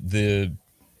the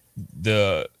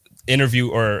interview,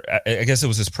 or I guess it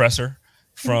was his presser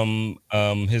from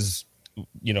his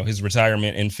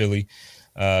retirement in Philly.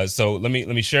 So let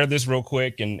me share this real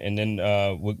quick, and then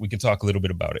we can talk a little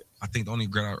bit about it. I think the only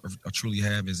regret I truly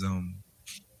have is my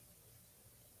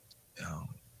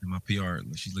PR.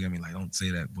 She's looking at me like, don't say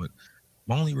that. But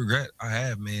my only regret I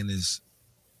have, man, is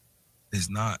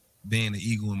not being an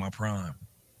Eagle in my prime.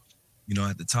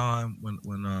 At the time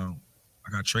when I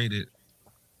got traded,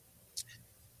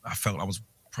 I felt I was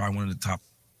probably one of the top,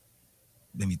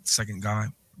 maybe second guy,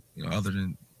 other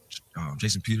than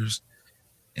Jason Peters,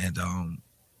 and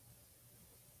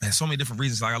so many different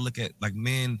reasons. Like I look at like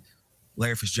men,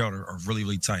 Larry Fitzgerald are really,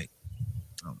 really tight.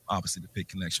 Obviously the Pitt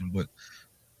connection, but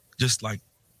just like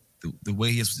the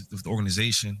way he is with the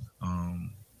organization.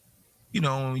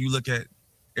 When you look at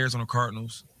Arizona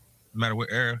Cardinals, no matter what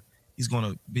era, he's going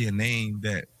to be a name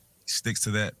that sticks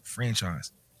to that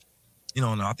franchise.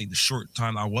 And I think the short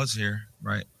time I was here,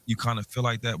 right, you kind of feel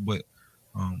like that. But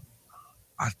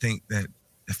I think that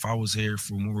if I was here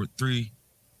for 3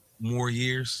 more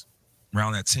years,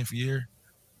 around that 10th year,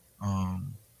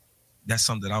 that's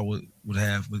something that I would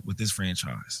have with this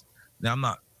franchise. Now, I'm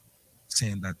not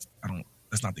saying that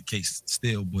that's not the case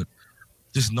still, but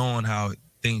just knowing how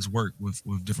things work with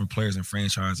different players and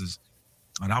franchises.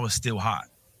 And I was still hot,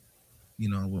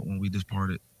 when we just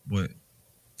parted. But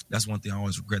that's one thing I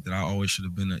always regret, that I always should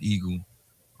have been an Eagle,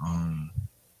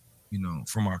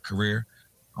 from our career,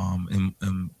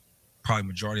 and probably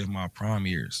majority of my prime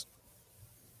years.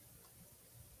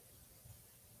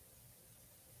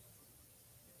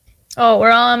 Oh,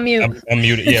 we're all on mute. I'm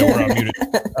muted. Yeah, we're on muted.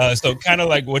 So kind of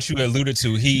like what you alluded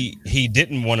to, he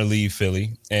didn't want to leave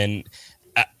Philly, and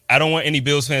I don't want any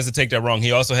Bills fans to take that wrong.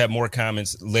 He also had more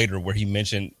comments later where he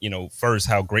mentioned, first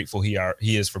how grateful he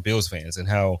is for Bills fans and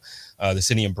how the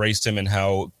city embraced him and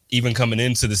how even coming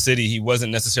into the city, he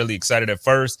wasn't necessarily excited at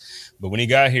first. But when he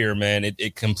got here, man,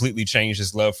 it completely changed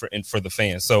his love for the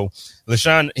fans. So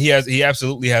LeSean, he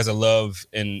absolutely has a love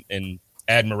and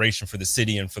admiration for the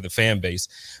city and for the fan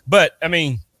base. But, I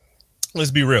mean,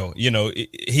 let's be real.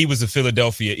 He was a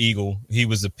Philadelphia Eagle. He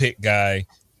was a Pitt guy.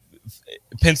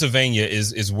 Pennsylvania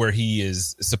is where he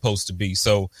is supposed to be.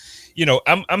 So,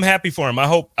 I'm happy for him. I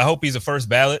hope he's a first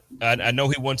ballot. I know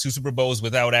he won 2 Super Bowls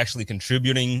without actually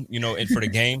contributing, for the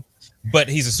game, but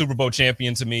he's a Super Bowl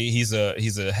champion to me. He's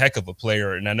a heck of a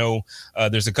player. And I know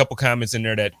there's a couple comments in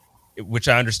there which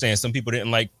I understand some people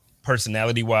didn't like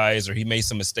personality wise, or he made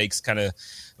some mistakes kind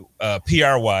of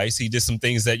PR wise. He did some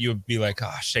things that you'd be like,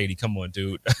 oh, Shady, come on,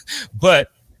 dude. But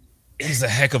he's a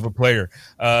heck of a player.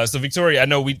 So Victoria, I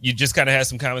know you just kind of had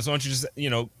some comments. Why don't you just,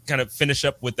 kind of finish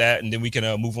up with that, and then we can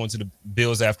move on to the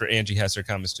Bills after Angie has her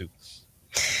comments too.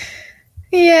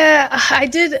 Yeah, I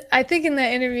did. I think in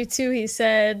that interview too, he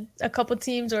said a couple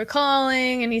teams were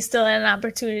calling and he still had an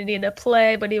opportunity to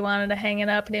play, but he wanted to hang it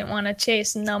up. He didn't want to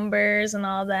chase numbers and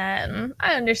all that. And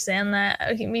I understand that.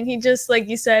 I mean, he just, like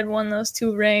you said, won those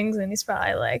 2 rings, and he's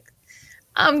probably like,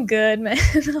 I'm good, man.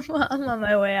 I'm on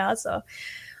my way out. So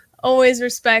always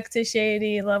respect to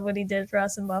Shady. Love what he did for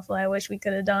us in Buffalo. I wish we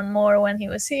could have done more when he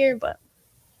was here, but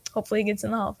hopefully he gets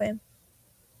in the Hall of Fame.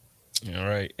 All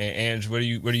right. And Ange, what are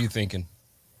you thinking?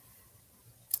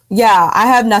 Yeah, I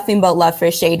have nothing but love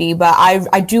for Shady, but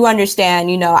I do understand,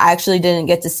 I actually didn't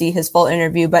get to see his full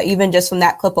interview, but even just from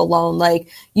that clip alone, like,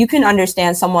 you can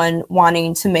understand someone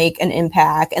wanting to make an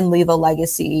impact and leave a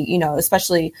legacy,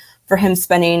 especially for him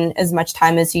spending as much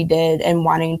time as he did and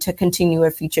wanting to continue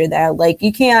a future there. Like,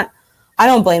 I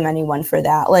don't blame anyone for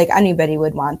that. Like, anybody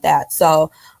would want that.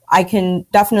 So I can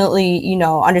definitely,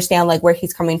 understand like where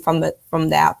he's coming from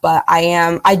that. But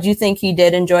I do think he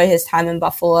did enjoy his time in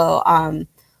Buffalo.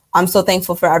 I'm so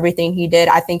thankful for everything he did.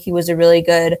 I think he was a really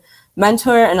good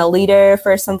mentor and a leader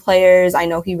for some players. I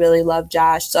know he really loved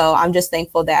Josh. So I'm just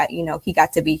thankful that, he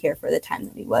got to be here for the time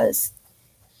that he was.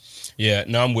 Yeah,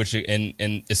 no, I'm with you.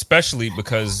 And especially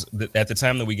because at the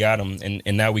time that we got him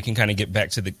and now we can kind of get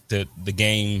back to the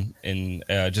game and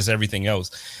just everything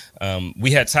else.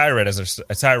 We had Tyrod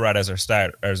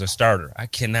as our starter. I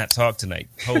cannot talk tonight.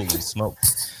 Holy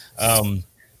smokes.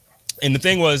 And the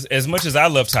thing was, as much as I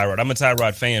love Tyrod, I'm a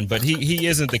Tyrod fan, but he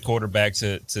isn't the quarterback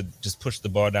to just push the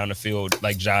ball down the field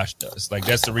like Josh does. Like,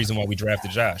 that's the reason why we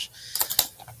drafted Josh.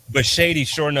 But Shady,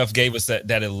 sure enough, gave us that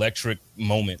electric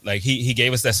moment. Like, he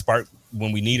gave us that spark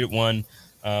when we needed one.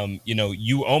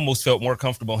 You almost felt more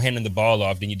comfortable handing the ball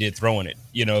off than you did throwing it.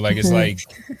 It's like,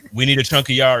 we need a chunk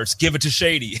of yards. Give it to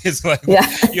Shady. It's like,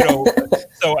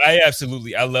 So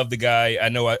I love the guy. I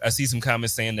know I see some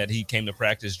comments saying that he came to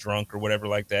practice drunk or whatever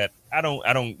like that. I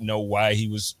don't know why he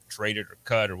was traded or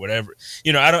cut or whatever.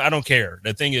 I don't care.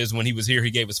 The thing is, when he was here, he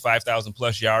gave us 5,000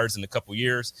 plus yards in a couple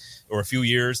years or a few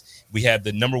years. We had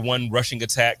the number 1 rushing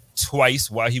attack twice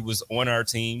while he was on our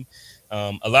team.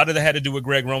 A lot of that had to do with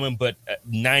Greg Roman, but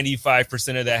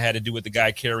 95% of that had to do with the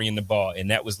guy carrying the ball,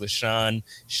 and that was LeSean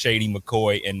Shady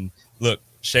McCoy. And look,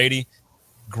 Shady,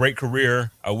 great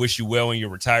career. I wish you well in your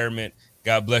retirement.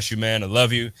 God bless you, man. I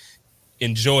love you.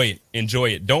 Enjoy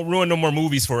it. Don't ruin no more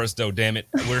movies for us, though. Damn it.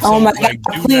 Oh my God,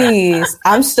 please!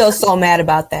 I'm still so mad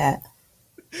about that.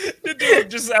 The dude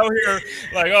just out here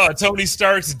like, oh, Tony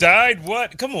Stark's died.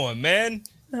 What? Come on, man.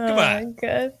 Come on. My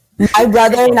God. My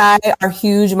brother and I are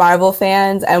huge Marvel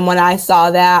fans, and when I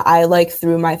saw that, I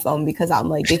threw my phone because I'm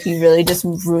like, did he really just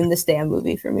ruin the Stan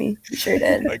movie for me? He sure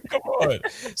did. Like, come on.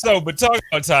 So, but talk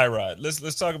about Tyrod.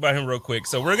 Let's talk about him real quick.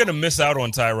 So we're gonna miss out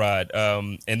on Tyrod.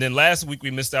 And then last week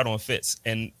we missed out on Fitz.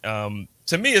 And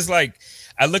to me, it's like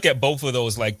I look at both of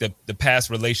those like the past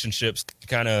relationships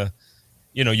kind of.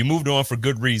 You moved on for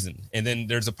good reason. And then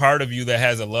there's a part of you that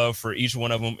has a love for each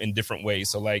one of them in different ways.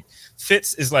 So like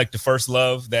Fitz is like the first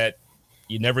love that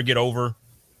you never get over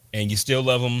and you still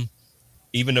love him.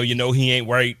 Even though he ain't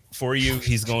right for you,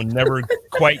 he's going to never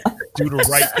quite do the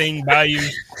right thing by you,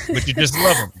 but you just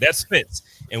love him. That's Fitz.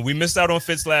 And we missed out on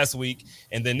Fitz last week.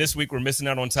 And then this week we're missing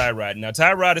out on Tyrod. Now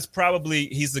Tyrod is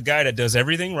he's the guy that does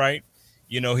everything right.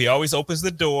 He always opens the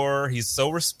door. He's so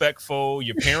respectful.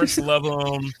 Your parents love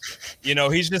him.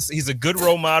 He's a good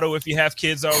role model if you have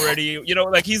kids already.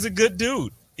 He's a good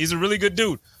dude. He's a really good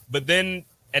dude. But then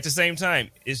at the same time,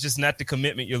 it's just not the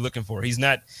commitment you're looking for. He's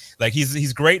not like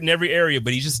he's great in every area,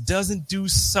 but he just doesn't do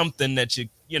something that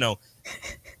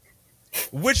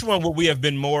which one would we have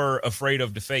been more afraid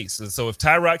of to face? So if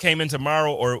Tyrod came in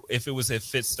tomorrow or if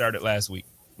Fitz started last week?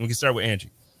 We can start with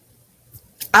Angie.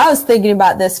 I was thinking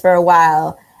about this for a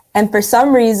while, and for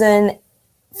some reason,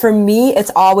 for me,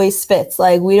 it's always Fitz.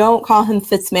 Like, we don't call him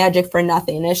Fitz Magic for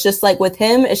nothing. It's just like with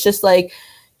him, it's just like,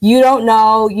 you don't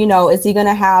know, is he going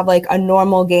to have like a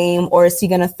normal game, or is he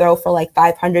going to throw for like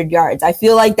 500 yards? I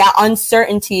feel like that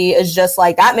uncertainty is just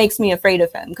like, that makes me afraid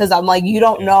of him, because I'm like, you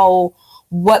don't know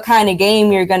what kind of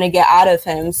game you're going to get out of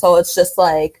him. So it's just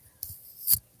like,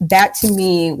 that to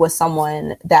me was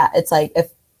someone that it's like, if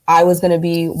I was going to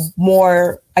be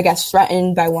more, I guess,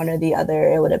 threatened by one or the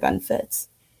other, it would have been Fitz.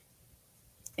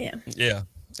 Yeah.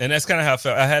 And that's kind of how I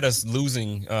felt. I had us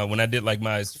losing when I did like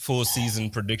my full season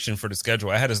prediction for the schedule.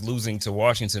 I had us losing to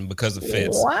Washington because of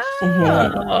Fitz. Wow.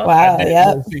 Wow.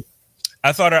 Yeah.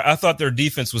 I thought their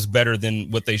defense was better than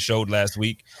what they showed last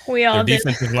week. We all their did.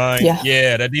 defensive line.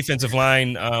 Yeah, that defensive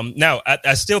line. Now,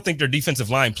 I still think their defensive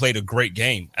line played a great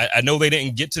game. I know they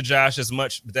didn't get to Josh as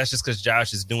much, but that's just because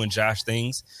Josh is doing Josh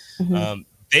things. Mm-hmm.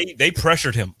 They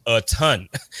pressured him a ton,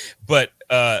 but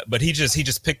he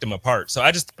just picked them apart. So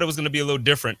I just thought it was going to be a little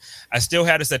different. I still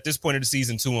had us at this point of the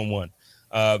season 2-1.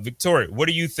 Victoria, what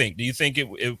do you think? Do you think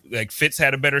it like Fitz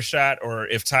had a better shot, or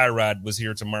if Tyrod was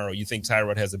here tomorrow, you think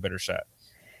Tyrod has a better shot?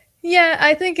 Yeah,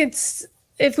 I think it's,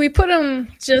 if we put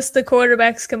them, just the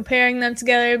quarterbacks, comparing them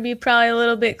together, it'd be probably a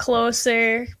little bit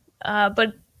closer.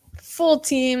 But full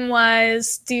team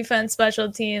wise, defense,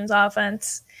 special teams,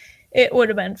 offense, it would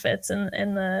have been Fitz in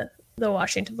the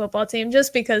Washington football team,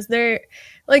 just because they're,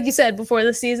 like you said, before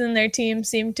the season, their team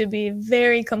seemed to be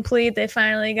very complete. They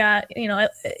finally got,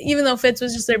 even though Fitz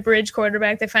was just their bridge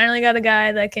quarterback, they finally got a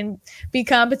guy that can be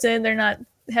competent. They're not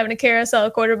having a carousel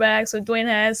of quarterbacks with Dwayne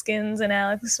Haskins and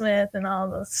Alex Smith and all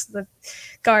the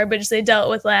garbage they dealt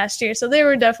with last year. So they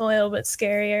were definitely a little bit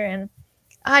scarier. And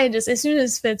as soon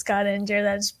as Fitz got injured,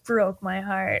 that just broke my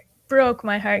heart,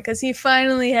 because he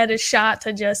finally had a shot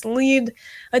to just lead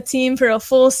a team for a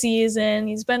full season.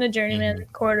 He's been a journeyman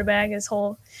quarterback his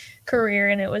whole career,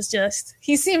 and it was just,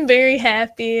 he seemed very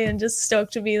happy and just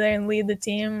stoked to be there and lead the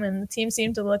team, and the team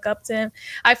seemed to look up to him.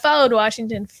 I followed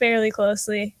Washington fairly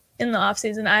closely in the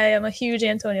offseason. I am a huge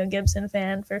Antonio Gibson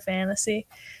fan for fantasy.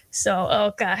 So,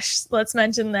 oh gosh, let's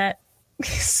mention that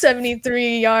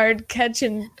 73-yard catch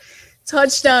and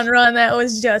touchdown run. That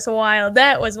was just wild.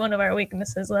 That was one of our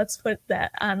weaknesses. Let's put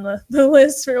that on the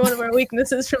list for one of our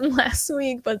weaknesses from last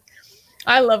week. But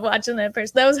I love watching that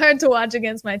person. That was hard to watch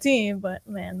against my team, but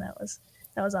man, that was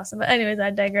awesome. But anyways, I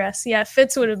digress. Yeah,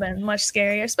 Fitz would have been much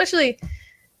scarier, especially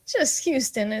just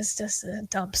Houston is just a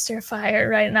dumpster fire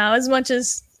right now. As much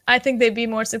as I think they'd be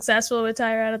more successful with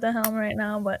Tyrod at the helm right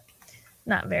now, but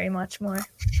not very much more.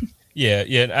 Yeah.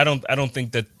 I don't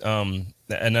think that.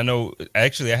 And I know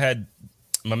actually I had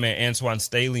my man Antoine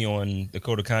Staley on the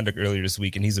Code of Conduct earlier this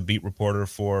week, and he's a beat reporter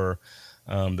for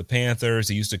the Panthers.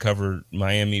 He used to cover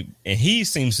Miami, and he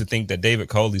seems to think that David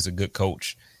Coley's a good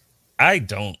coach. I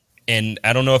don't. And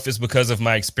I don't know if it's because of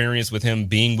my experience with him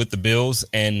being with the Bills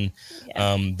and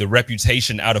the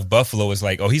reputation out of Buffalo is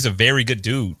like, oh, he's a very good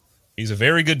dude. He's a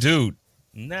very good dude,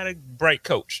 not a bright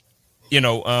coach.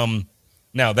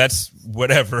 Now that's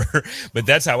whatever, but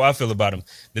that's how I feel about him.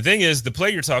 The thing is, the play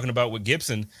you're talking about with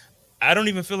Gibson, I don't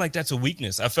even feel like that's a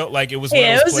weakness. I felt like it was one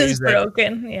of those plays just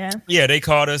broken. Yeah, they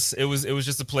caught us. It was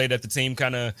just a play that the team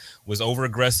kind of was over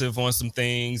aggressive on some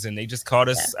things, and they just caught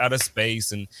us out of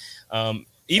space. And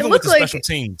even with the special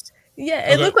teams.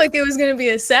 Yeah, it looked like it was going to be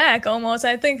a sack almost.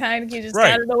 I think Heineke just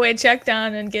got it away, checked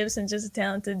down, and Gibson just a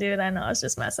talented dude. I know, I was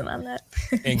just messing on that.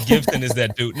 And Gibson is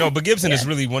that dude. No, but Gibson is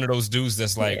really one of those dudes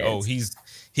that's like,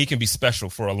 he can be special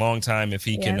for a long time if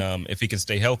he can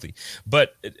stay healthy.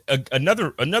 But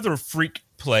another freak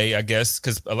play, I guess,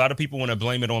 because a lot of people want to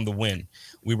blame it on the win.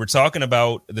 We were talking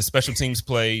about the special teams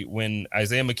play when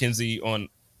Isaiah McKenzie on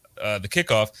the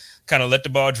kickoff kind of let the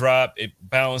ball drop. It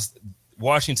bounced.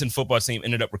 Washington football team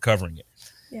ended up recovering it.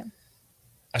 Yeah.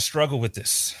 I struggle with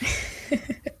this.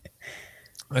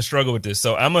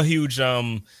 So I'm a huge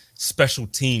special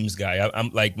teams guy. I'm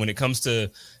like, when it comes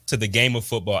to the game of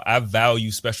football, I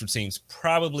value special teams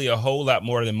probably a whole lot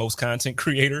more than most content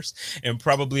creators and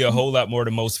probably a whole lot more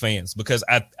than most fans, because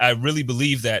I really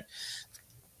believe that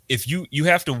if you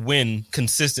have to win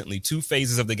consistently 2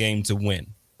 phases of the game to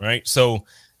win, right? So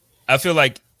I feel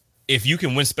like if you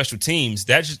can win special teams,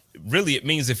 that just really, it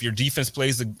means if your defense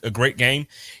plays a great game,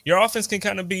 your offense can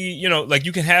kind of be, like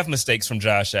you can have mistakes from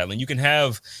Josh Allen. You can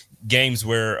have games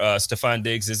where Stephon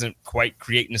Diggs isn't quite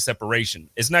creating a separation.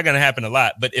 It's not going to happen a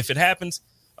lot, but if it happens,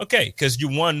 okay, because you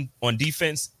won on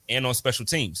defense and on special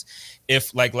teams.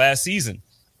 If like last season,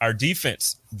 our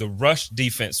defense, the rush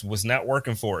defense was not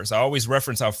working for us. I always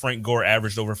reference how Frank Gore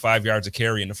averaged over 5 yards a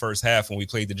carry in the first half when we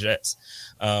played the Jets.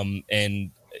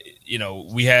 And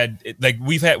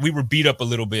we were beat up a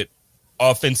little bit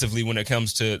offensively when it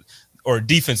comes to, or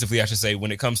defensively, I should say,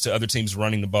 when it comes to other teams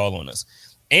running the ball on us.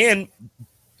 And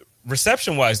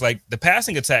reception wise, like the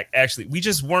passing attack, actually, we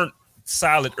just weren't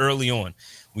solid early on.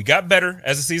 We got better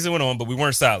as the season went on, but we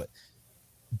weren't solid.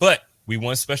 But we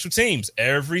won special teams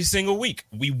every single week.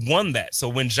 We won that. So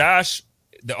when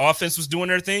the offense was doing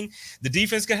their thing, the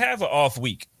defense could have an off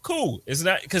week. Cool. It's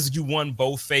not because you won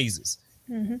both phases.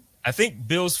 Mm-hmm. I think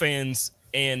Bills fans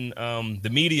and the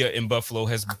media in Buffalo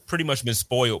has pretty much been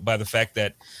spoiled by the fact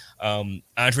that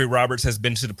Andre Roberts has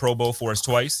been to the Pro Bowl for us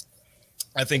twice.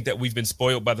 I think that we've been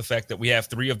spoiled by the fact that we have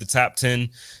 3 of the top 10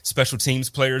 special teams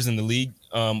players in the league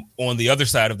on the other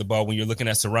side of the ball. When you're looking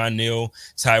at Saron Neal,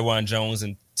 Tywan Jones,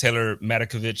 and Taylor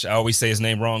Matakovich. I always say his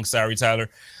name wrong. Sorry, Tyler.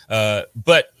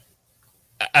 But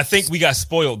I think we got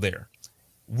spoiled there.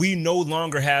 We no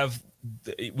longer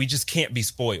we just can't be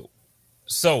spoiled.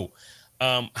 So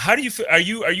how do you feel? Are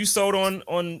you sold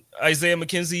on Isaiah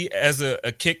McKenzie as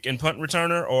a kick and punt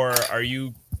returner, or are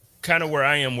you kind of where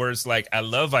I am, where it's like, I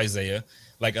love Isaiah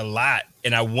like a lot,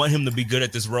 and I want him to be good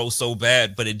at this role so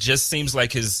bad, but it just seems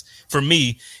like for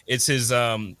me, it's his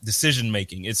decision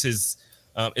making. It's his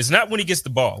it's not when he gets the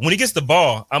ball. When he gets the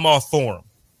ball, I'm all for him.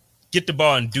 Get the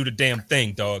ball and do the damn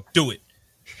thing, dog. Do it.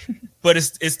 But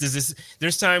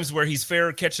there's times where he's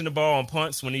fair catching the ball on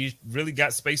punts when he really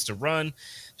got space to run.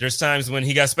 There's times when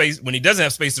he doesn't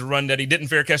have space to run that he didn't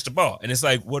fair catch the ball. And it's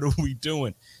like, what are we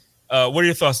doing? What are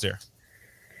your thoughts there?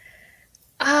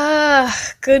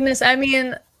 Goodness. I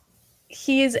mean,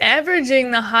 he's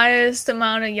averaging the highest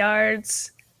amount of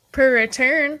yards per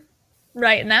return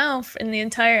right now in the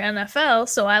entire NFL.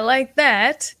 So I like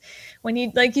that. When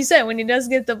he, like you said, when he does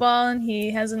get the ball and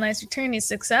he has a nice return, he's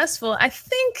successful. I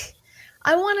think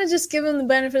I want to just give him the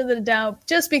benefit of the doubt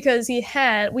just because we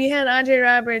had Andre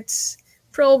Roberts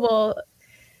Pro Bowl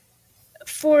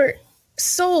for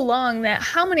so long that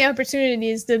how many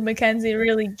opportunities did McKenzie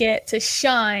really get to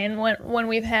shine when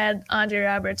we've had Andre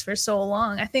Roberts for so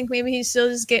long? I think maybe he's still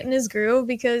just getting his groove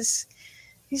because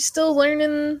he's still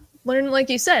learning, like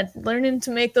you said, learning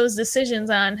to make those decisions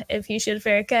on if he should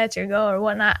fair catch or go or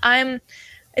whatnot.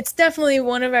 It's definitely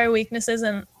one of our weaknesses,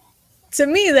 and to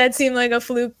me that seemed like a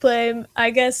fluke play. I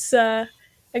guess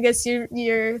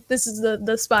you're this is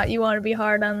the spot you want to be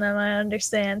hard on them. I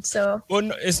understand. So well,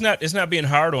 no, it's not being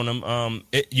hard on them.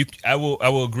 I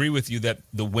will agree with you that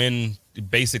the win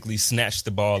basically snatched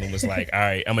the ball and was like, all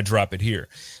right, I'm gonna drop it here.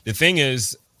 The thing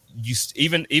is,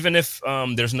 even if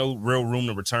there's no real room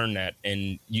to return that,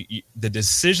 and the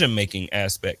decision making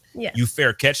aspect, you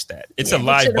fair catch that. It's a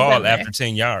live ball after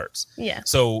 10 yards. Yeah.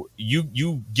 So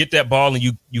you get that ball and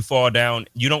you fall down.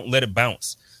 You don't let it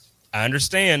bounce. I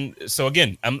understand. So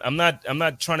again, I'm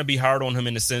not trying to be hard on him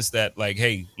in the sense that like,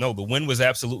 hey, no, the win was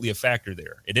absolutely a factor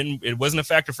there. It wasn't a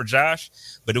factor for Josh,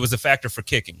 but it was a factor for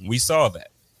kicking. We saw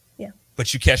that. Yeah.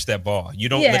 But you catch that ball. You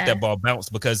don't let that ball bounce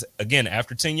because again,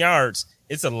 after 10 yards,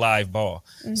 it's a live ball.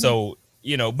 Mm-hmm. So,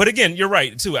 but again, you're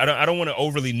right too. I don't want to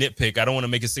overly nitpick. I don't want to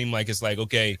make it seem like it's like,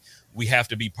 okay, we have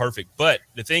to be perfect. But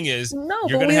the thing is, you're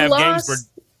going to have games where.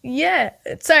 Yeah.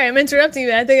 Sorry, I'm interrupting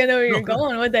you. I think I know where you're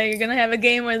going with that. You're going to have a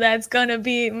game where that's going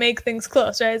to make things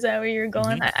close, right? Is that where you're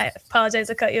going? Mm-hmm. I apologize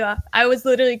to cut you off. I was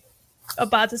literally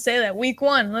about to say that. Week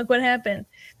 1, look what happened.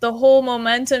 The whole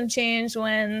momentum changed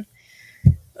when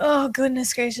oh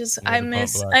goodness gracious! I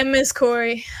miss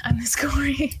Corey. I miss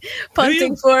Corey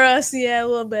punting for us. Yeah, a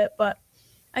little bit, but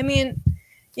I mean,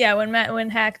 yeah. When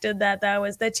Hack did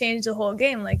that changed the whole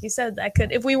game. Like you said, that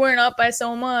could, if we weren't up by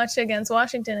so much against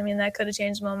Washington, I mean, that could have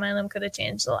changed momentum. Could have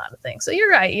changed a lot of things. So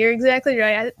you're right. You're exactly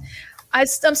right. I'm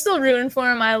still rooting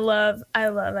for him. I love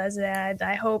Isaiah.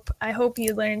 I hope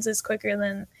he learns this quicker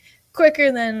than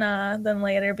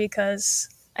later because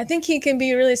I think he can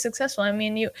be really successful. I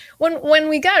mean, when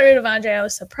we got rid of Andre, I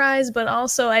was surprised, but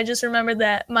also I just remembered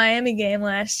that Miami game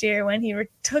last year when he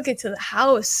took it to the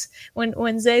house,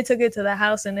 when Zay took it to the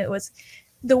house, and it was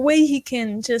the way he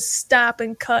can just stop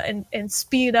and cut and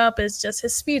speed up is just,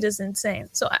 his speed is insane.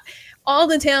 So all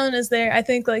the talent is there. I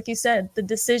think, like you said, the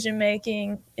decision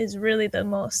making is really the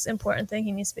most important thing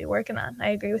he needs to be working on.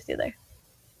 I agree with you there.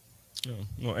 Oh,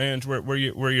 well, and where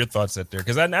are your thoughts at there?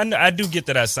 Because I do get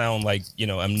that I sound like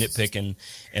I'm nitpicking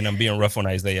and I'm being rough on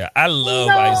Isaiah. I love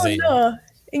Isaiah. No.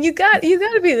 You got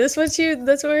to be. That's what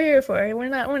we're here for. We're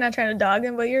not trying to dog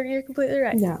him, but you're completely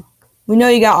right. Yeah, we know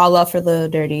you got all love for Lil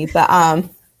Dirty, but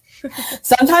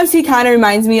sometimes he kind of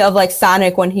reminds me of like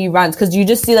Sonic when he runs, because you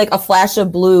just see like a flash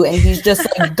of blue and he's just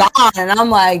like gone, and I'm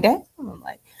like, damn,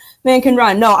 man can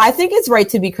run. No, I think it's right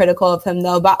to be critical of him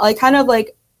though, but like kind of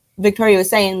like Victoria was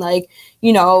saying, like,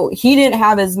 you know, he didn't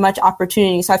have as much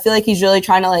opportunity. So I feel like he's really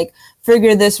trying to like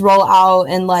figure this role out,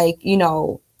 and like, you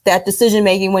know, that decision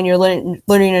making when you're learning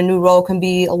a new role can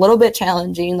be a little bit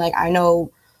challenging. Like, I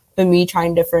know for me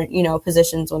trying different, you know,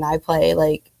 positions when I play,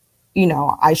 like, you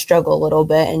know, I struggle a little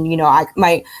bit, and, you know, I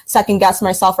might second guess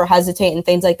myself or hesitate and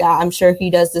things like that. I'm sure he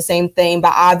does the same thing,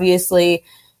 but obviously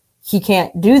he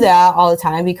can't do that all the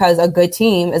time, because a good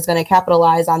team is going to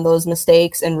capitalize on those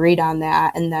mistakes and read on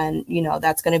that. And then, you know,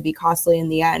 that's going to be costly in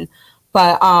the end.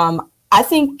 But I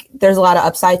think there's a lot of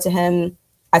upside to him.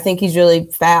 I think he's really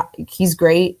fat. He's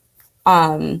great.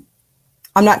 I'm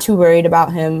not too worried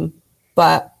about him,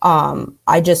 but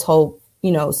I just hope,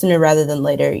 you know, sooner rather than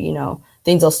later, you know,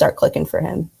 things will start clicking for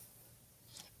him.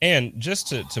 And just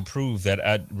to prove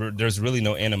that there's really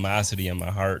no animosity in my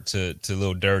heart to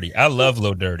Lil Dirty. I love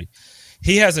Lil Dirty.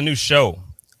 He has a new show,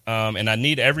 and I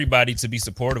need everybody to be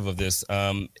supportive of this.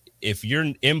 If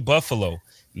you're in Buffalo,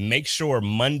 make sure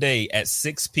Monday at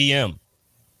 6 p.m.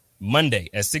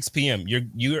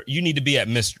 you need to be at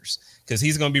Mister's, because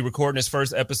he's going to be recording his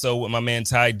first episode with my man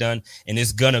Ty Dunn, and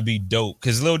it's going to be dope,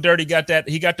 because Lil Dirty got that.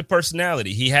 He got the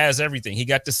personality. He has everything. He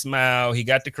got the smile. He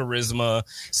got the charisma.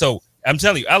 So I'm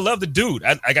telling you, I love the dude.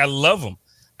 I love him.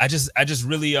 I just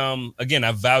really, again,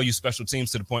 I value special teams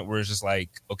to the point where it's just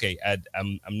like, okay,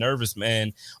 I'm nervous,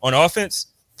 man. On offense,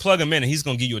 plug him in and he's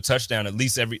going to give you a touchdown at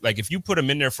least like if you put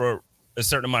him in there for a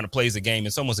certain amount of plays a game,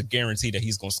 it's almost a guarantee that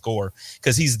he's going to score,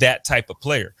 because he's that type of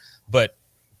player. But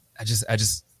I just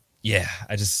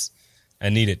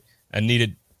needed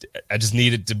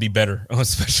to be better on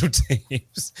special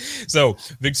teams. So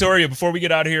Victoria, before we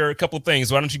get out of here, a couple of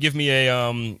things. Why don't you give me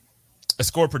a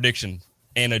score prediction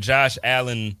and a Josh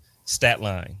Allen stat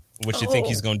line, what you think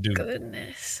he's going to do?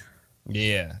 Goodness.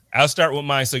 Yeah, I'll start with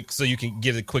mine so you can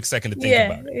give a quick second to think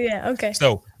about it. Yeah, okay.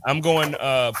 So I'm going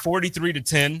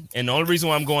 43-10, and the only reason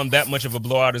why I'm going that much of a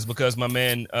blowout is because my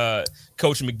man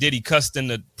Coach McDiddy cussed in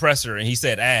the presser and he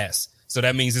said ass. So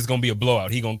that means it's going to be a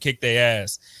blowout. He's going to kick their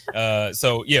ass.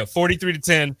 So yeah,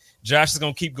 43-10. Josh is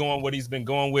going to keep going what he's been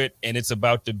going with, and it's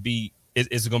about to be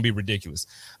it's going to be ridiculous.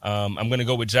 I'm going to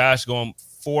go with Josh going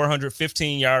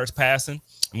 415 yards passing.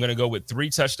 I'm going to go with 3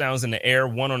 touchdowns in the air,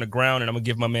 1 on the ground, and I'm going to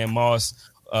give my man Moss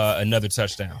another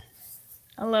touchdown.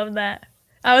 I love that.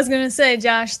 I was going to say,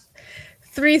 Josh,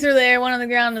 3 through the air, 1 on the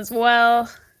ground as well.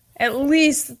 At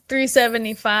least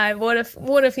 375. What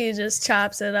if he just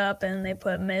chops it up and they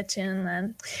put Mitch in?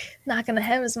 Then not going to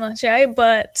have as much, right?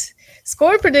 But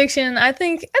score prediction, I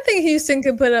think Houston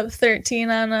could put up 13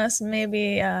 on us.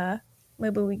 Maybe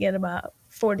we get about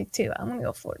 42. I'm going to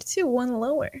go 42, 1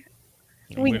 lower.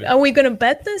 Are we going to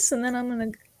bet this? And then I'm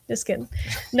going to just kidding.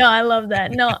 No, I love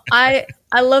that. No, I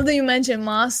love that you mentioned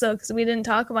Moss, though, because we didn't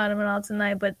talk about him at all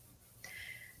tonight. But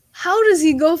how does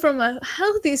he go from a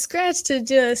healthy scratch to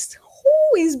just,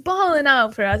 he's balling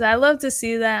out for us? I love to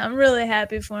see that. I'm really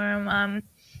happy for him. I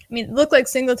mean, it looked like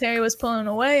Singletary was pulling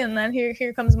away, and then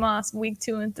here comes Moss week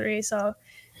 2 and 3. So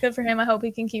good for him. I hope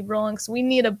he can keep rolling, because we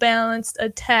need a balanced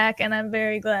attack, and I'm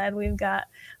very glad we've got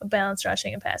a balanced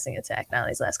rushing and passing attack now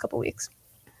these last couple weeks.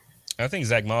 I think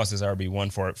Zach Moss is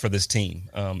RB1 for this team.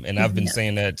 And I've been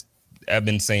saying that.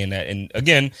 And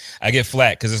again, I get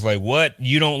flack because it's like, what?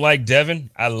 You don't like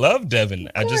Devin? I love Devin.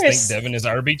 I just think Devin is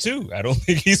RB2. I don't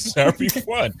think he's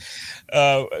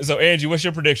RB1. So Angie, what's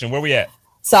your prediction? Where we at?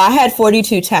 So I had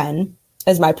 42-10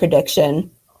 as my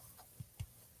prediction.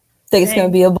 Think it's going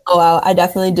to be a blowout. I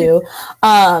definitely do.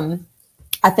 I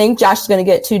think Josh is going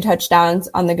to get 2 touchdowns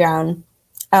on the ground.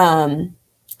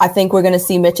 I think we're going to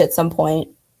see Mitch at some point.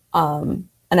 And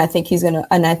I think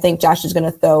Josh is going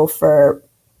to throw for,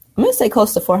 I'm going to say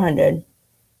close to 400.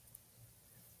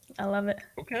 I love it.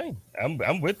 Okay.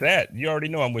 I'm with that. You already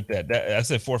know I'm with that. I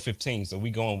said 415, so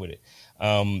we going with it.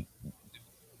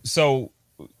 So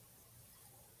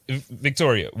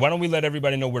Victoria, why don't we let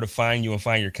everybody know where to find you and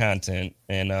find your content,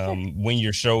 and when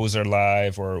your shows are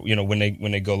live, or when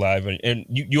they go live, and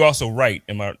you also write.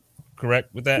 Am I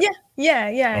correct with that? Yeah,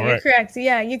 you're correct.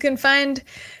 Yeah, you can find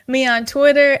me on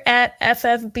Twitter at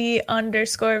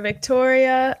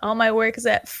FFB_Victoria. All my work is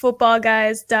at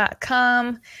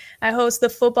footballguys.com. I host the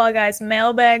Football Guys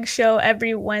Mailbag Show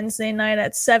every Wednesday night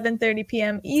at 7:30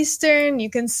 p.m. Eastern. You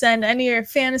can send any of your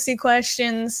fantasy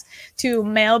questions to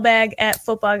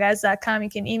mailbag@footballguys.com. You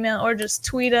can email or just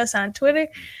tweet us on Twitter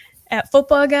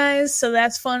Football Guys. So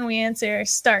that's fun. We answer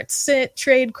start, sit,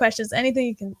 trade questions, anything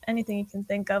you can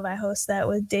think of. I host that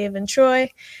with Dave and Troy.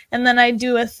 And then I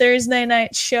do a Thursday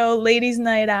night show, Ladies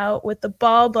Night Out, with the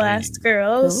Ball Blast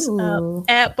girls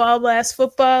at Ball Blast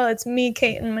Football. It's me,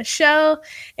 Kate, and Michelle.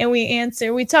 And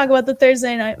we talk about the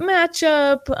Thursday night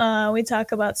matchup. We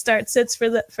talk about start sits for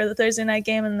the Thursday night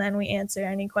game. And then we answer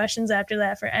any questions after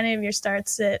that for any of your start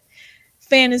sit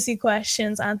fantasy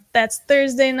questions that's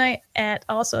Thursday night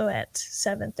also at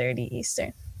 7:30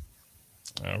 Eastern.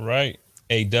 All right.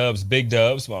 Hey, Dubs, Big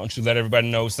Dubs, why don't you let everybody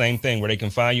know same thing where they can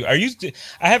find you? I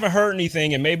haven't heard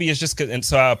anything, and maybe it's just because, and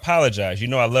so I apologize. You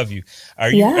know I love you.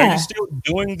 Are you still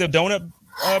doing the donut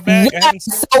bag? Yeah,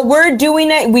 so we're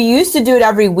doing it. We used to do it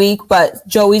every week, but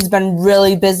Joey's been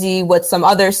really busy with some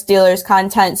other Steelers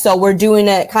content. So we're doing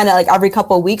it kind of like every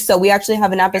couple of weeks. So we actually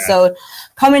have an episode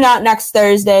coming out next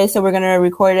Thursday. So we're going to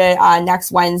record it on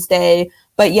next Wednesday.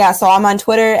 But yeah, so I'm on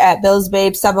Twitter at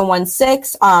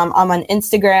BillsBabe716. I'm on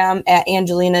Instagram at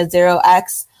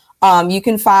Angelina0x. You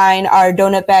can find our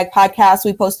Donut Bag podcast.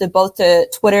 We posted both to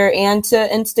Twitter and to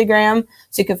Instagram.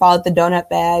 So you can follow the Donut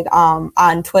Bag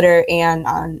on Twitter and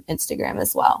on Instagram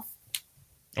as well.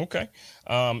 Okay.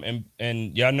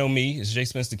 And y'all know me, it's Jay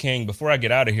Spence the King. Before I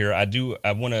get out of here,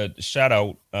 I want to shout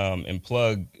out and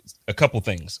plug a couple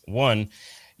things. One,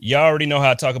 y'all already know how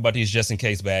I talk about these just in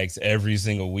case bags every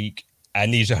single week. I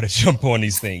need y'all to jump on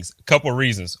these things. A couple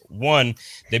reasons. One,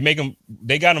 they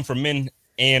got them for men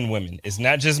and women. It's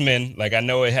not just men. Like I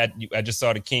know I just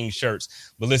saw the King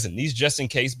shirts, but listen, these just in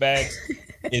case bags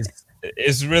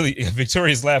it's really,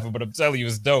 Victoria's laughing, but I'm telling you,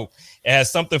 it's dope. It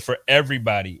has something for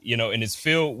everybody, and it's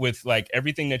filled with like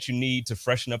everything that you need to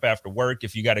freshen up after work.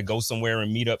 If you got to go somewhere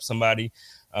and meet up somebody,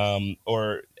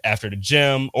 or after the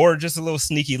gym, or just a little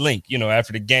sneaky link,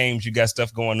 after the games, you got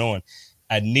stuff going on.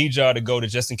 I need y'all to go to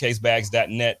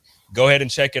justincasebags.net. Go ahead and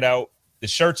check it out. The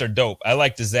shirts are dope. I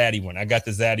like the Zaddy one. I got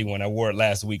the Zaddy one. I wore it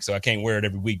last week, so I can't wear it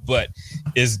every week, but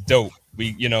it's dope.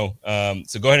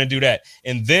 So go ahead and do that.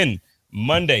 And then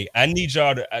Monday, I need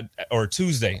y'all to, or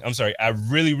Tuesday, I'm sorry. I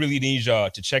really, really need y'all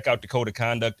to check out the Code of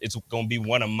Conduct. It's going to be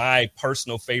one of my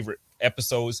personal favorite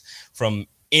episodes from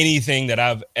anything that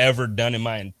I've ever done in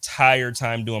my entire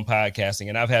time doing podcasting.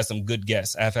 And I've had some good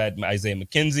guests. I've had Isaiah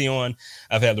McKenzie on.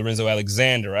 I've had Lorenzo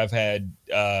Alexander. I've had,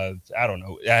 I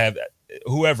have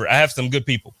whoever. I have some good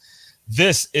people.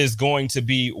 This is going to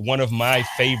be one of my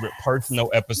favorite personal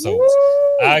episodes.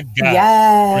 Woo! I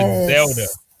got Griselda,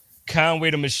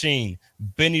 Conway the Machine,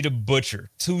 Benny the Butcher,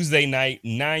 Tuesday night,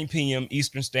 9 p.m.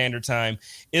 Eastern Standard Time.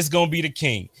 It's going to be the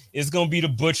King. It's going to be the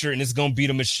Butcher, and it's going to be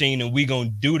the Machine, and we're going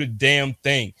to do the damn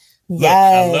thing. Look,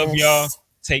 I love y'all.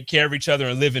 Take care of each other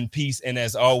and live in peace. And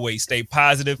as always, stay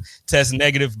positive, test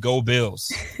negative, go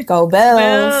Bills. Go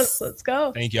Bills. Let's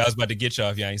go. Thank you. I was about to get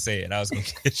y'all if y'all ain't say it. I was going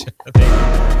to get you.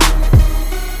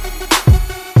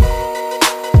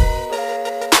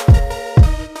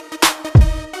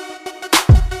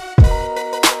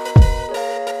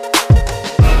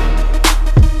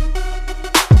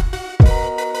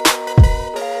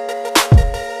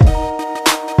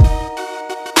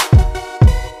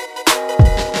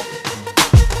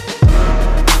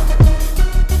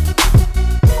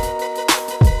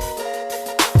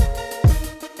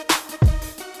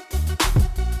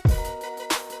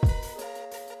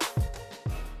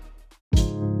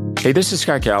 Hey, this is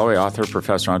Scott Galloway, author,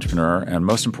 professor, entrepreneur, and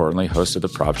most importantly, host of the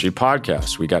Prop G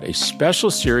podcast. We got a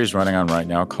special series running on right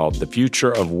now called The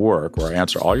Future of Work, where I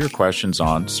answer all your questions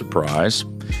on, surprise,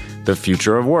 the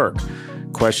future of work.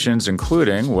 Questions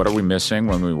including, what are we missing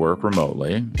when we work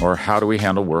remotely? Or how do we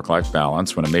handle work-life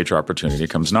balance when a major opportunity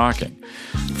comes knocking?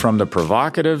 From the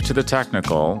provocative to the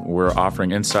technical, we're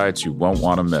offering insights you won't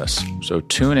want to miss. So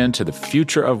tune in to The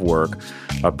Future of Work,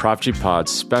 a Prop G Pod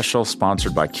special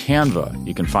sponsored by Canva.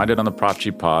 You can find it on the Prop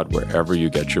G Pod wherever you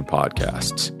get your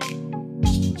podcasts.